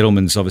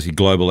 Edelman's obviously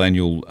global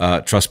annual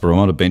trust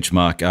barometer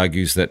benchmark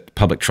argues that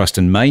public trust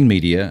in main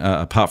media,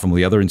 apart from all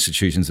the other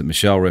institutions that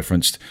Michelle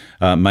referenced,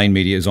 main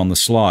media is on the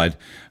slide.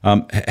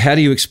 How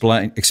do you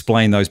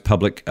explain those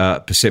public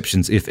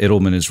perceptions if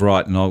Edelman is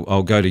right? And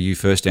I'll go to you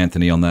first,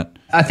 Anthony, on that.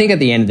 I think at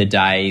the end of the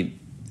day,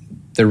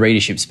 the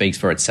readership speaks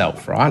for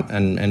itself, right?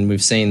 And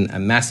we've seen a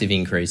massive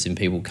increase in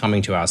people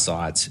coming to our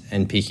sites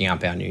and picking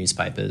up our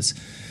newspapers.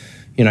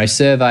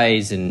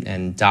 surveys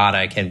and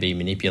data can be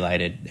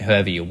manipulated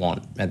however you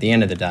want. At the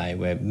end of the day,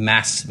 we're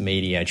mass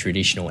media,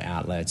 traditional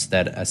outlets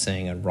that are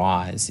seeing a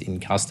rise in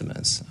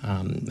customers.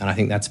 And I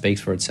think that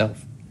speaks for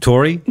itself.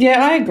 Tori?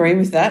 Yeah, I agree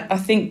with that. I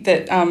think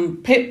that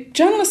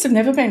journalists have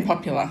never been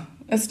popular.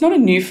 It's not a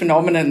new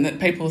phenomenon that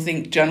people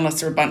think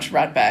journalists are a bunch of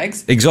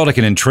ratbags. Exotic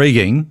and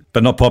intriguing,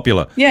 but not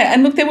popular. Yeah,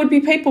 and look, there would be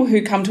people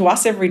who come to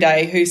us every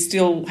day who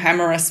still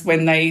hammer us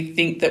when they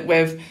think that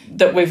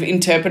we've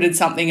interpreted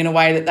something in a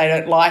way that they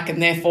don't like,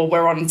 and therefore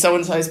we're on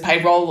so-and-so's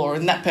payroll or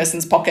in that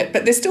person's pocket.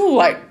 But they're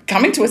still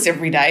coming to us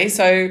every day.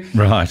 So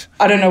right.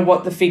 I don't know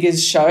what the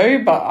figures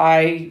show, but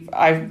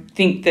I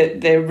think that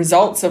the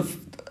results of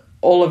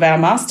all of our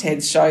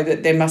mastheads show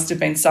that there must have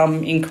been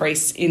some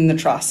increase in the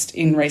trust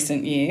in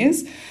recent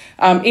years.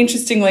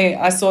 Interestingly,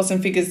 I saw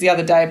some figures the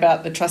other day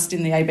about the trust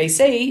in the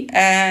ABC,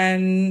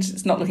 and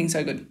it's not looking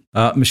so good.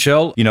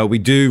 Michelle, we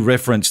do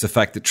reference the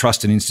fact that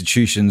trust in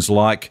institutions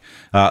like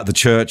the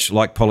church,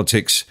 like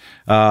politics,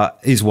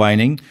 is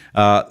waning.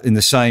 In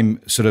the same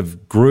sort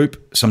of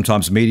group,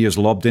 sometimes media is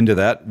lobbed into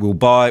that. We'll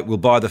buy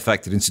the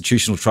fact that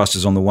institutional trust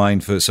is on the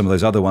wane for some of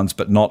those other ones,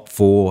 but not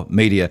for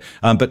media.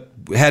 But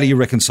how do you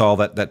reconcile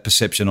that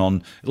perception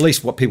on at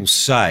least what people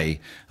say?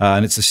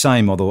 And it's the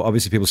same, although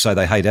obviously people say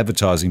they hate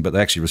advertising, but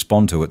they actually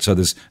respond to it. So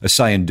there's a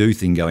say and do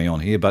thing going on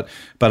here. But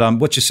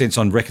what's your sense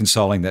on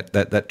reconciling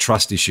that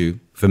trust issue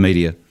for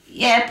media?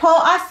 Yeah, Paul,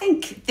 I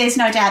think there's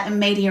no doubt that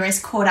media is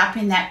caught up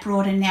in that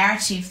broader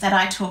narrative that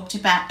I talked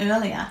about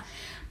earlier.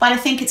 But I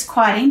think it's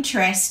quite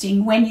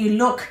interesting when you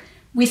look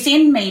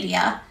within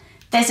media,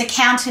 there's a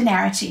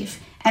counter-narrative.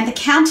 And the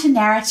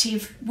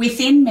counter-narrative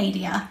within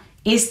media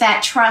is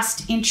that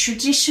trust in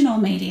traditional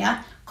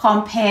media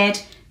compared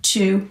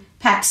to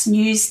perhaps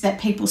news that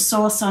people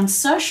source on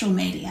social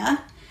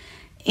media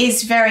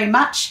is very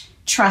much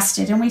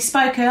trusted. And we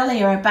spoke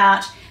earlier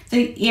about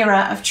the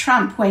era of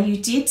Trump, where you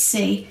did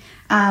see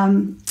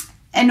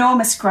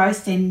enormous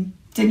growth in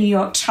the New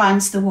York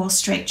Times, the Wall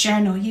Street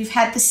Journal. You've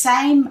had the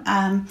same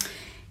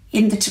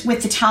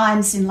with the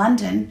Times in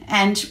London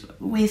and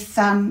with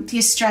the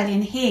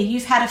Australian here.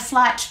 You've had a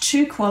flight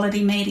to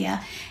quality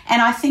media.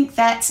 And I think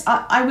that's,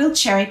 I will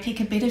cherry pick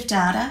a bit of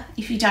data,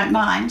 if you don't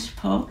mind,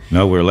 Paul.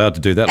 No, we're allowed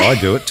to do that. I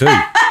do it too.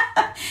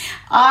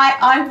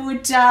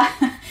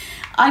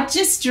 I'd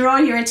just draw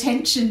your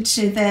attention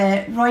to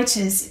the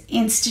Reuters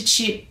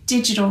Institute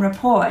digital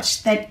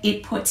report that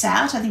it puts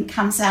out, I think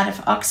comes out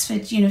of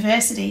Oxford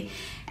University,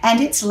 and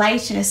its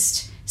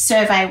latest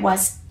survey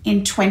was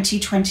in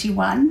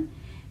 2021,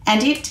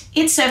 and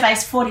it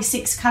surveys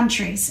 46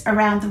 countries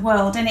around the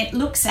world, and it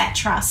looks at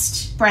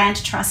trust,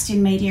 brand trust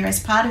in media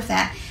as part of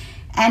that.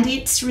 And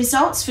its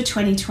results for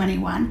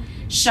 2021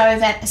 show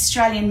that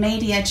Australian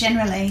media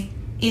generally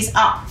is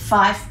up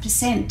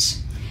 5%.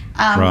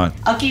 Right.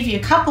 I'll give you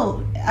a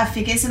couple of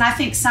figures, and I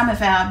think some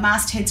of our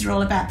mastheads are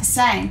all about the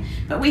same.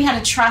 But we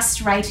had a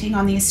trust rating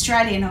on the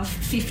Australian of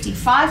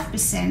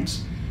 55%.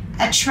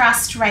 A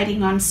trust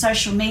rating on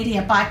social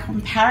media, by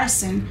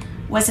comparison,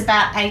 was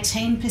about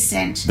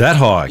 18%. That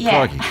high?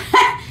 Yeah.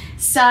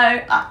 So,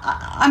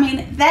 I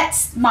mean,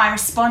 that's my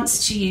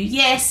response to you.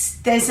 Yes,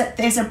 there's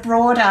a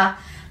broader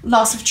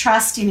loss of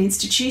trust in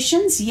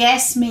institutions.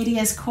 Yes,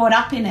 media's caught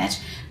up in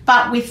it.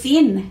 But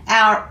within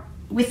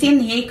the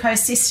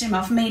ecosystem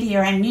of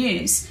media and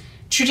news,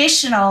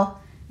 traditional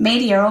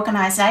media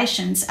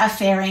organisations are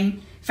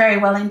faring very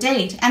well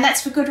indeed, and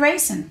that's for good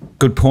reason.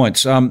 Good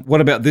points. What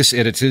about this,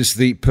 editors?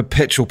 The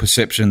perpetual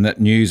perception that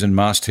news and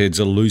mastheads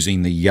are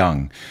losing the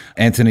young.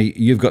 Anthony,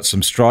 you've got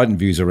some strident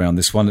views around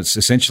this one. It's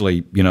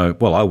essentially,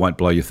 well, I won't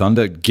blow your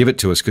thunder. Give it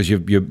to us, because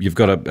you've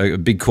got a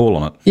big call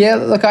on it. Yeah,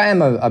 look, I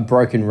am a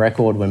broken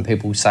record when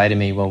people say to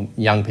me, well,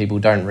 young people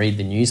don't read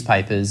the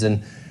newspapers.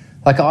 And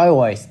I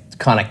always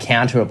kind of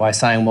counter it by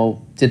saying,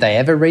 well, did they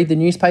ever read the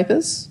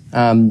newspapers?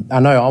 I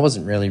know I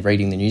wasn't really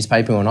reading the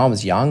newspaper when I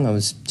was young. I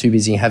was too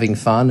busy having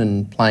fun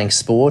and playing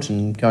sport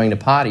and going to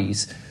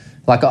parties.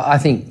 I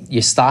think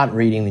you start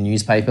reading the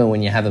newspaper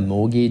when you have a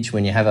mortgage,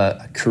 when you have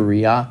a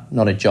career,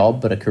 not a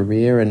job, but a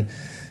career,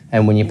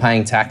 and when you're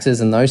paying taxes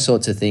and those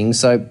sorts of things.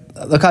 So,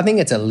 look, I think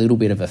it's a little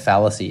bit of a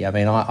fallacy. I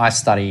mean, I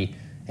study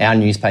our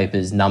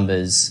newspapers'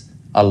 numbers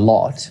a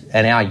lot,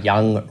 and our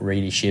young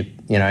readership,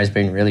 has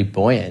been really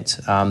buoyant.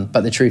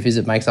 But the truth is,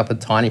 it makes up a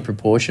tiny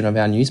proportion of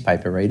our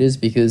newspaper readers,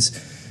 because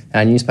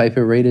our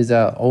newspaper readers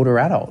are older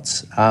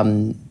adults.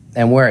 And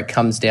where it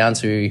comes down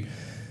to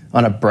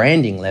on a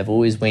branding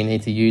level is we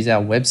need to use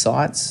our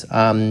websites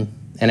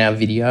and our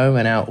video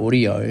and our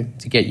audio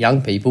to get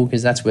young people,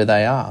 because that's where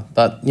they are.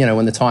 But,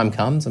 when the time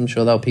comes, I'm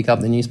sure they'll pick up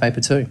the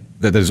newspaper too.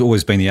 There's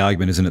always been the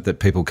argument, isn't it,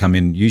 that people come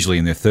in usually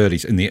in their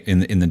 30s,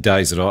 in the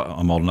days that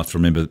I'm old enough to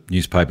remember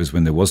newspapers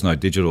when there was no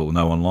digital,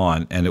 no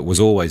online, and it was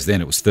always then,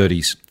 it was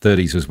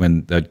 30s was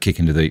when they'd kick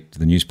into the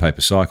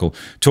newspaper cycle.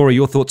 Tori,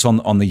 your thoughts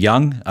on the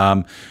young,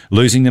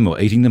 losing them or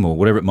eating them or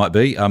whatever it might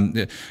be?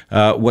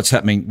 What's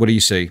happening? What do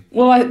you see?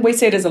 Well, we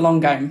see it as a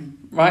long game.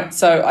 right?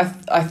 So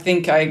I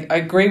think I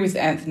agree with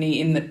Anthony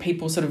in that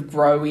people sort of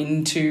grow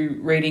into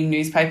reading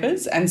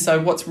newspapers. And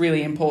so what's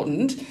really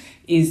important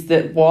is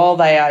that while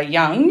they are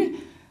young,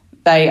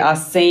 they are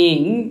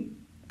seeing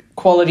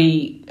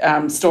quality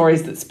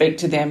stories that speak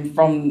to them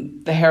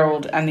from the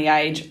Herald and the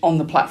Age on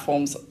the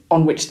platforms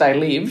on which they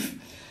live,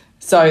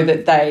 so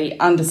that they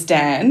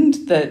understand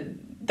that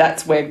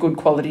that's where good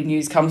quality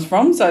news comes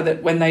from, so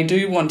that when they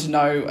do want to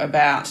know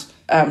about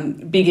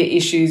bigger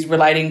issues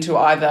relating to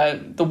either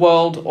the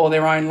world or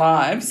their own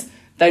lives,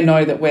 they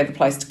know that we're the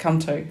place to come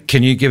to.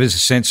 Can you give us a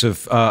sense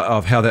of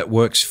how that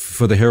works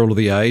for the Herald or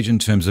the Age in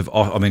terms of,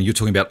 you're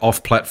talking about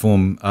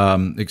off-platform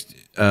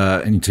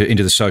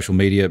into the social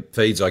media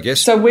feeds, I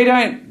guess? So we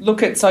don't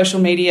look at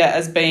social media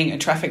as being a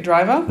traffic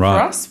driver for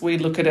us. We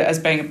look at it as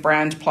being a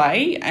brand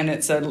play, and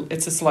it's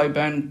a slow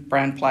burn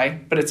brand play,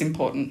 but it's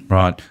important.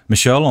 Right.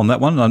 Michelle, on that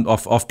one,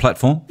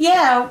 off-platform?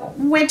 Yeah,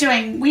 we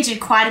do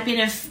quite a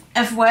bit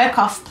of work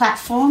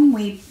off-platform.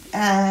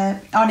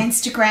 On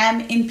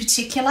Instagram in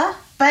particular.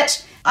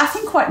 But I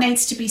think what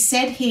needs to be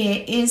said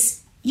here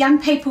is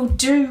young people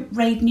do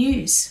read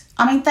news.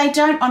 I mean, they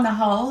don't, on the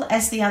whole,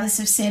 as the others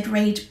have said,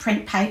 read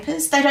print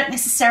papers. They don't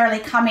necessarily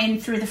come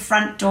in through the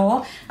front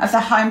door of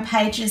the home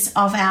pages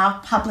of our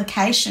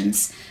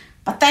publications,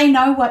 but they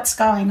know what's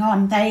going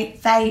on.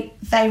 They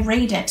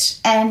read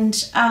it. And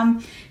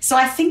so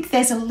I think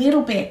there's a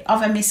little bit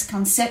of a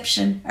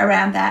misconception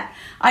around that.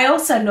 I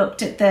also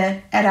looked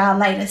at our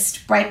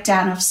latest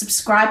breakdown of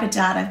subscriber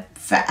data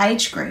for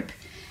age group,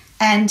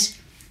 and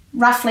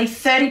roughly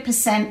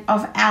 30%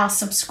 of our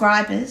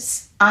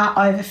subscribers are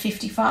over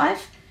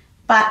 55,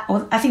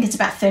 or I think it's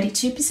about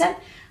 32%,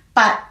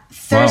 but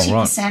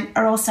 30%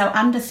 are also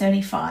under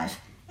 35.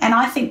 And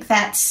I think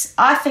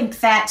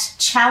that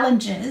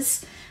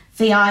challenges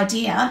the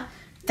idea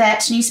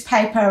that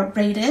newspaper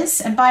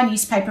readers, and by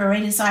newspaper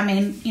readers I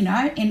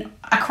mean,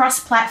 across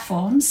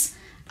platforms,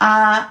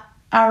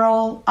 are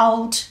all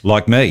old,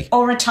 like me,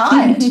 or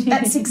retired.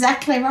 That's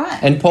exactly right.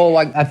 And Paul,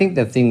 I think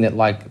the thing that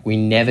we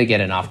never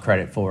get enough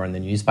credit for in the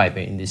newspaper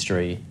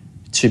industry,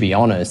 to be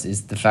honest,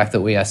 is the fact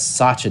that we are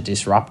such a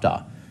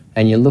disruptor.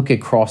 And you look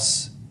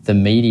across the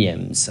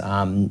mediums,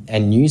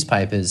 and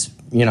newspapers,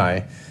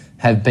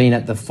 have been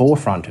at the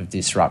forefront of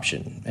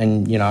disruption.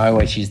 And I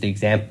always use the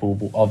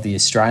example of the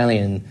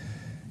Australian,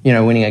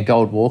 winning a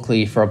Gold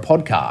Walkley for a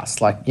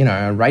podcast.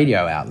 A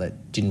radio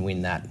outlet didn't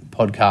win that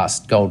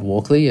podcast Gold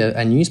Walkley,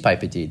 a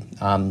newspaper did.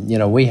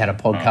 We had a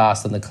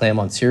podcast on the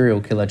Claremont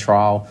serial killer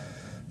trial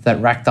that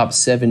racked up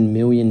 7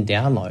 million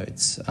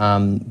downloads.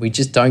 We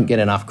just don't get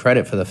enough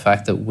credit for the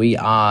fact that we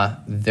are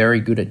very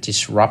good at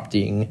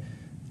disrupting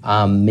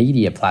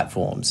media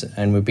platforms,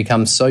 and we've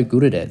become so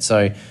good at it.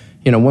 So,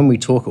 when we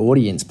talk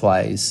audience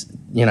plays,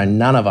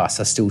 none of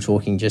us are still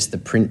talking just the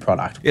print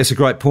product. Yeah, it's a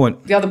great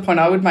point. The other point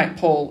I would make,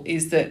 Paul,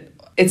 is that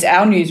it's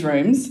our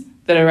newsrooms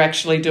that are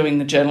actually doing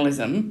the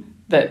journalism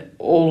that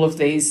all of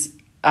these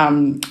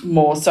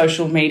more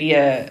social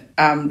media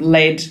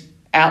led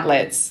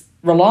outlets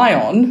rely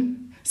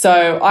on.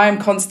 So I am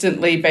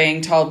constantly being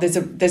told there's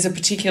a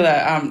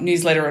particular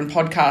newsletter and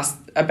podcast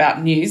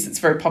about news. It's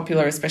very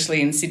popular,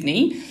 especially in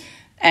Sydney.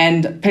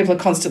 And people are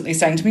constantly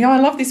saying to me, I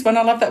love this one,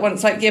 I love that one.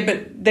 It's like, yeah,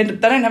 but they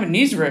don't have a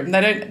newsroom.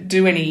 They don't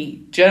do any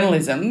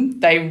journalism.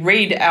 They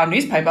read our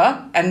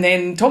newspaper and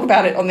then talk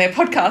about it on their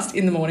podcast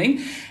in the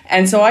morning.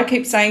 And so I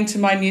keep saying to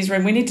my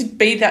newsroom, we need to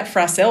be that for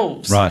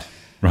ourselves. Right.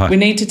 We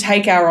need to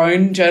take our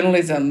own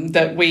journalism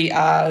that we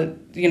are,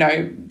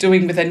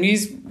 doing with a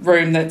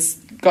newsroom that's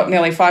got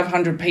nearly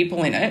 500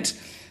 people in it,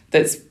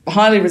 that's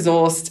highly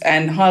resourced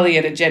and highly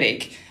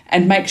energetic,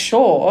 and make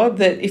sure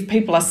that if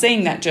people are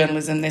seeing that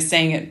journalism, they're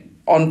seeing it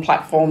on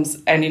platforms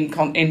and in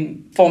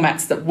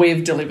formats that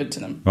we've delivered to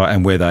them. Right,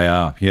 and where they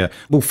are, yeah.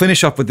 We'll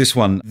finish up with this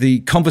one. The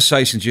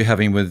conversations you're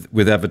having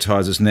with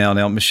advertisers now.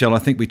 Now, Michelle, I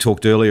think we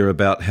talked earlier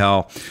about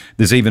how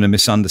there's even a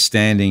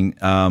misunderstanding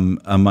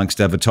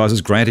amongst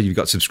advertisers. Granted, you've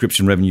got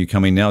subscription revenue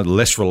coming now,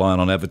 less reliant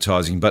on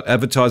advertising, but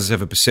advertisers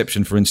have a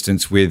perception, for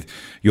instance, with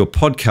your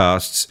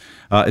podcasts,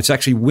 it's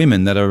actually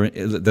women that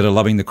are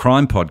loving the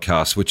crime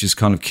podcast, which is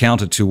kind of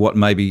counter to what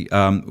maybe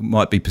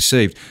might be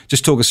perceived.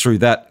 Just talk us through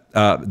that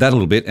a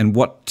little bit, and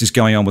what is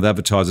going on with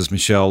advertisers,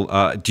 Michelle.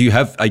 Do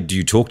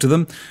you talk to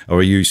them, or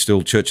are you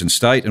still church and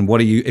state? And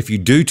if you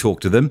do talk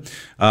to them,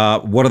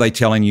 what are they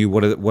telling you?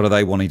 What are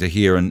they wanting to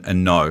hear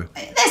and know?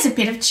 There's a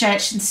bit of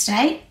church and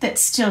state that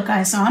still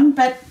goes on,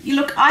 but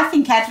I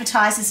think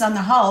advertisers on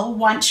the whole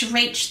want to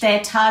reach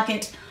their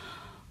target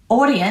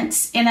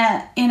audience in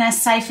a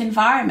safe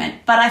environment.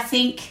 But I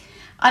think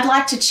I'd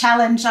like to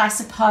challenge, I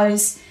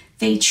suppose,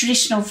 the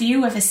traditional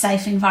view of a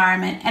safe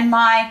environment. And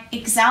my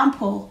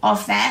example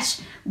of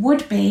that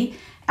would be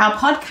our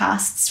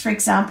podcasts, for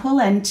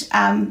example. And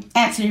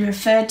Anthony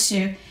referred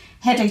to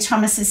Hedley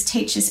Thomas's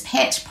Teacher's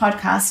Pet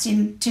podcast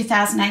in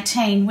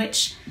 2018,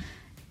 which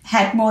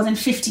had more than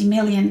 50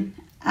 million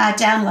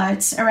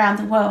downloads around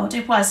the world.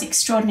 It was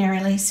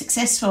extraordinarily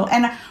successful.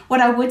 And what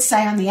I would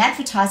say on the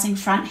advertising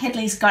front,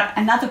 Hedley's got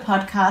another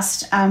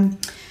podcast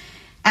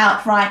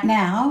out right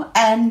now,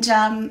 and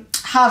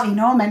Harvey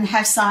Norman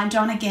have signed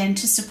on again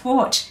to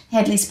support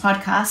Headley's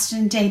podcast.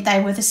 Indeed,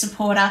 they were the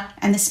supporter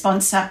and the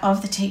sponsor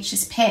of The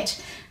Teacher's Pet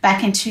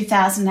back in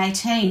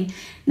 2018.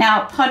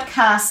 Now,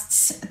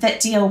 podcasts that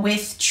deal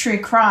with true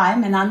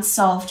crime and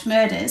unsolved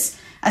murders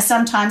are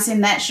sometimes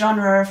in that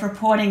genre of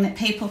reporting that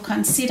people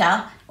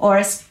consider or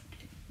as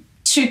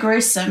too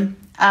gruesome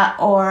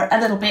or a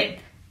little bit,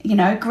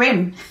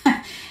 grim.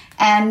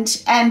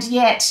 and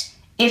yet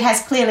it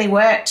has clearly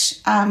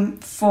worked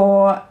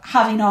for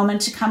Harvey Norman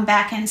to come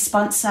back and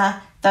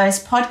sponsor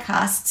those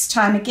podcasts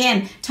time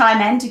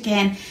and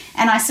again.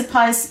 And I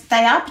suppose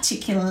they are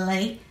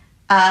particularly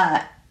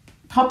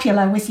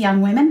popular with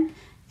young women.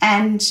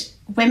 And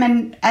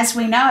women, as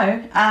we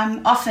know,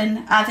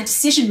 often are the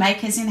decision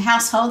makers in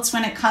households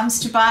when it comes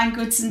to buying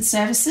goods and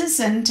services.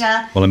 And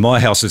well, in my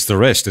house, it's the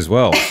rest as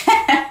well.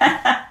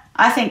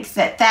 I think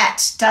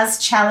that does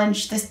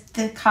challenge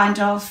the kind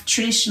of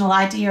traditional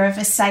idea of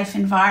a safe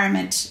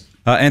environment.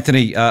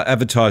 Anthony,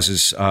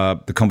 advertisers,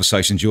 the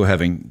conversations you're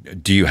having,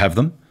 do you have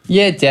them?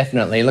 Yeah,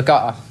 definitely. Look,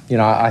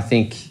 I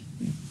think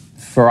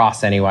for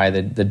us anyway,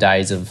 the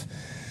days of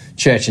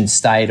church and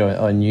state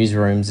or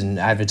newsrooms and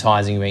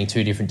advertising being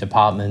two different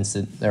departments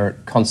that they're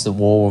at constant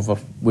war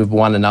with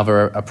one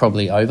another are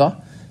probably over.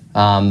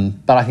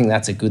 But I think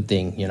that's a good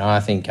thing. I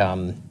think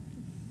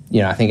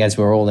as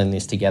we're all in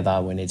this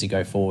together, we need to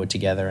go forward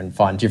together and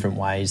find different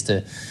ways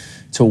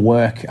to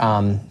work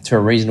to a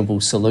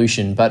reasonable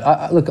solution. But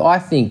I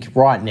think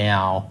right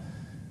now,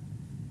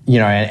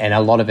 and a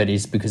lot of it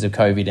is because of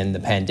COVID and the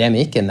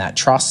pandemic and that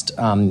trust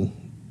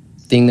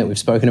thing that we've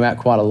spoken about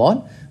quite a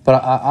lot.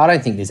 But I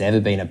don't think there's ever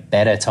been a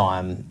better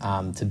time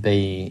to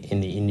be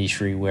in the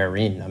industry we're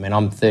in. I mean,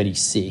 I'm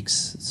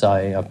 36, so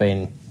I've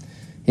been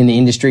in the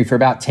industry for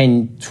about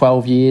 10,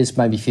 12 years,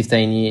 maybe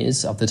 15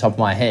 years off the top of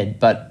my head.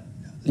 But,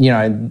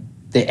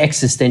 the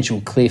existential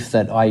cliff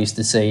that I used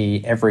to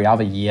see every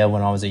other year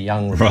when I was a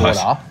young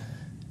reporter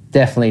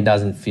definitely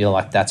doesn't feel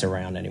like that's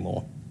around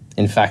anymore.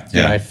 In fact,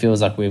 it feels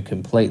like we've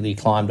completely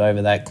climbed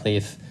over that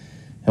cliff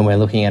and we're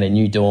looking at a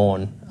new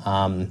dawn.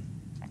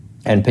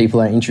 And people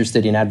are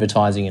interested in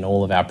advertising in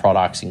all of our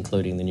products,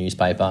 including the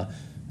newspaper,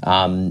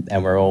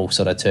 and we're all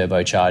sort of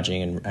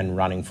turbocharging and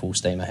running full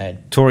steam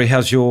ahead. Tori,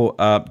 how's your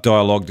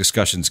dialogue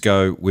discussions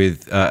go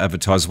with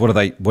advertisers? What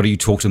do you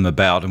talk to them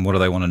about, and what do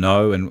they want to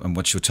know? And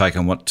what's your take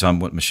on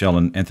what Michelle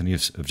and Anthony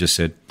have just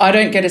said? I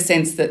don't get a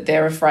sense that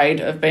they're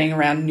afraid of being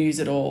around news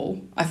at all.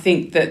 I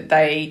think that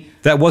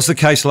That was the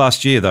case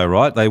last year, though,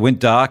 right? They went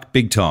dark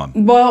big time.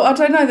 Well, I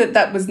don't know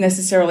that was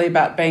necessarily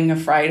about being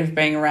afraid of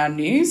being around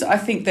news. I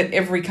think that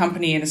every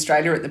company in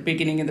Australia at the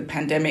beginning of the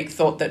pandemic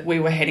thought that we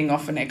were heading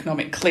off an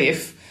economic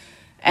cliff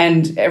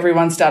and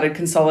everyone started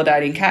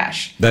consolidating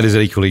cash. That is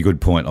an equally good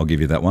point. I'll give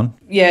you that one.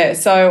 Yeah,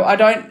 so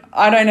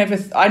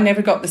I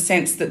never got the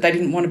sense that they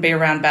didn't want to be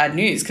around bad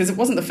news, because it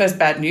wasn't the first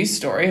bad news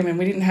story. I mean,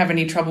 we didn't have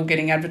any trouble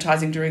getting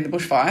advertising during the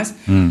bushfires.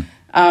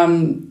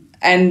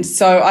 And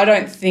so I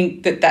don't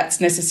think that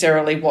that's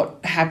necessarily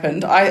what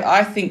happened.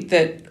 I think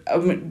that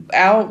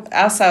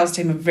our sales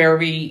team are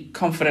very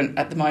confident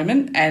at the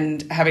moment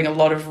and having a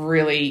lot of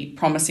really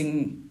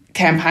promising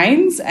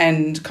campaigns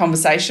and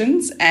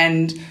conversations.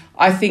 And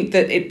I think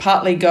that it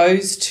partly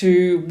goes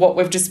to what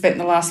we've just spent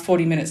the last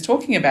 40 minutes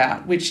talking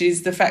about, which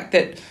is the fact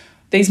that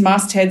these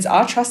mastheads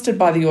are trusted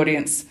by the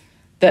audience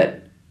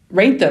that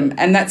read them.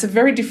 And that's a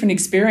very different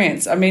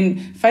experience. I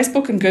mean,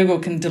 Facebook and Google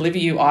can deliver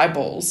you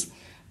eyeballs,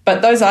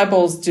 but those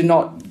eyeballs do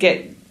not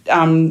get,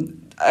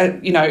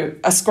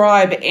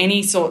 ascribe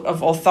any sort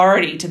of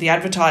authority to the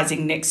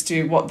advertising next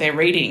to what they're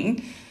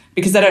reading,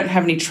 because they don't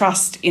have any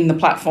trust in the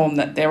platform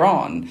that they're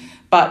on.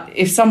 But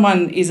if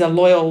someone is a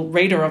loyal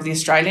reader of The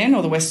Australian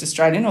or The West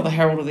Australian or The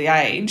Herald or The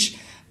Age,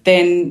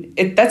 then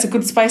that's a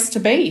good space to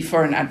be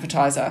for an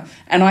advertiser.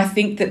 And I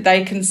think that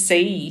they can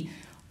see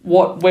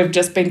what we've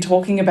just been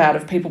talking about,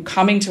 of people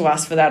coming to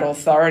us for that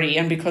authority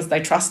and because they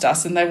trust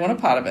us and they want a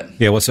part of it.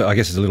 Yeah, well, so I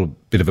guess there's a little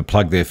bit of a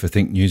plug there for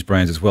Think News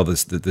Brands as well.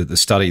 The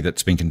study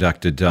that's been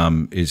conducted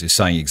is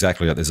saying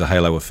exactly that. There's a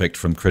halo effect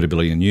from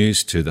credibility in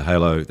news to the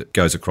halo that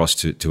goes across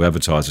to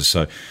advertisers.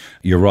 So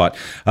you're right.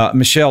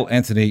 Michelle,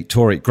 Anthony,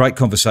 Tori, great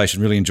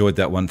conversation. Really enjoyed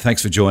that one.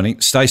 Thanks for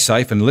joining. Stay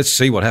safe and let's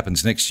see what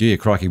happens next year.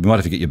 Crikey, we might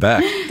have to get you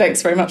back.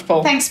 Thanks very much,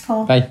 Paul. Thanks,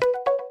 Paul. Bye.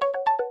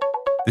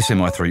 This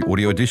MI3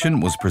 audio edition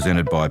was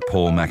presented by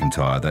Paul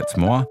McIntyre, that's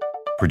moi,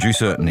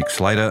 producer Nick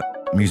Slater,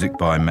 music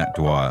by Matt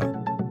Dwyer.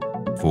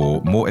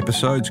 For more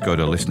episodes, go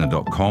to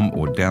listener.com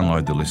or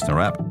download the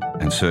Listener app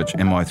and search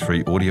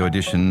MI3 audio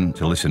edition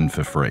to listen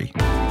for free.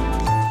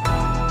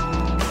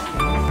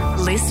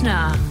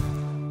 Listener.